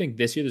actually do think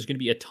this year there's going to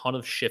be a ton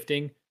of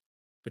shifting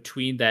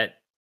between that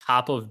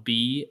top of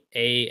B,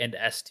 A, and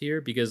S tier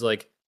because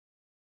like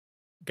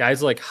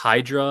guys like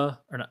Hydra,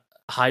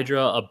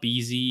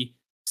 Abizi,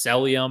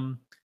 Celium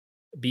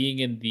being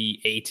in the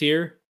A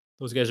tier.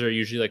 Those guys are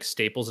usually like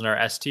staples in our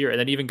S tier. And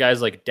then even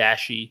guys like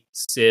Dashy,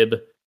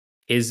 Sib,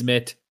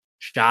 Hizmet,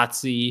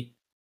 Shotzzy,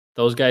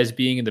 those guys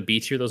being in the B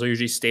tier, those are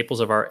usually staples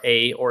of our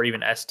A or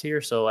even S tier.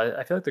 So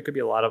I feel like there could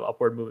be a lot of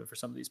upward movement for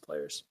some of these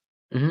players.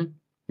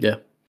 Yeah.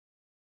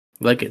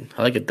 I like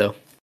it though.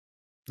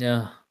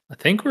 Yeah. I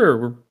think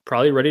we're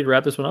probably ready to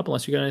wrap this one up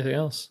unless you got anything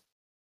else.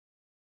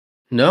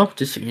 No,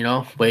 just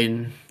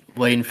waiting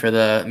for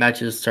the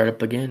matches to start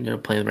up again,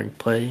 playing the ranked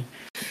play.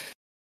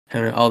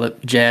 Having all the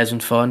jazz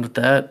and fun with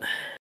that.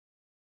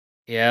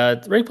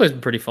 Yeah, rank play's been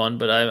pretty fun,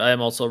 but I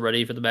am also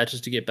ready for the matches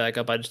to get back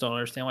up. I just don't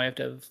understand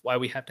why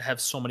we have to have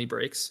so many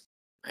breaks.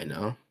 I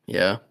know.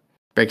 Yeah.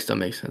 Breaks don't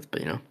make sense,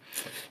 but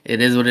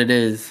it is what it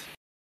is.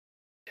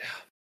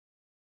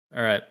 Yeah.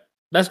 All right.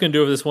 That's going to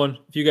do it for this one.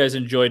 If you guys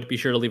enjoyed, be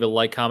sure to leave a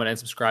like, comment, and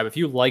subscribe. If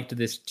you liked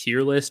this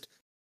tier list,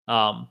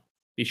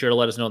 be sure to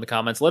let us know in the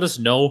comments. Let us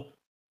know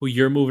who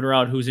you're moving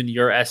around, who's in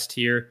your S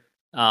tier.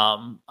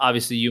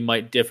 Obviously, you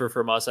might differ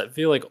from us. I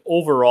feel like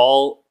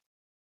overall,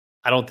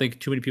 I don't think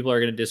too many people are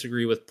going to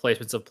disagree with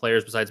placements of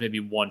players besides maybe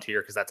one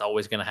tier because that's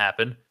always going to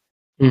happen.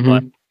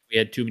 But we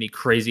had too many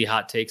crazy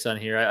hot takes on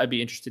here. I'd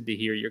be interested to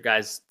hear your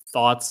guys'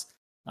 thoughts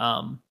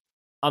on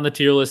the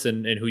tier list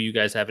and who you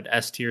guys have in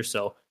S tier.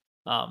 So,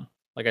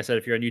 like I said,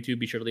 if you're on YouTube,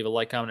 be sure to leave a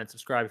like, comment, and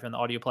subscribe. If you're on the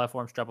audio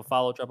platforms, drop a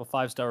follow, drop a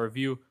 5-star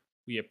review.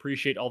 We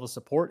appreciate all the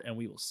support, and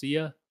we will see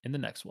you in the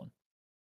next one.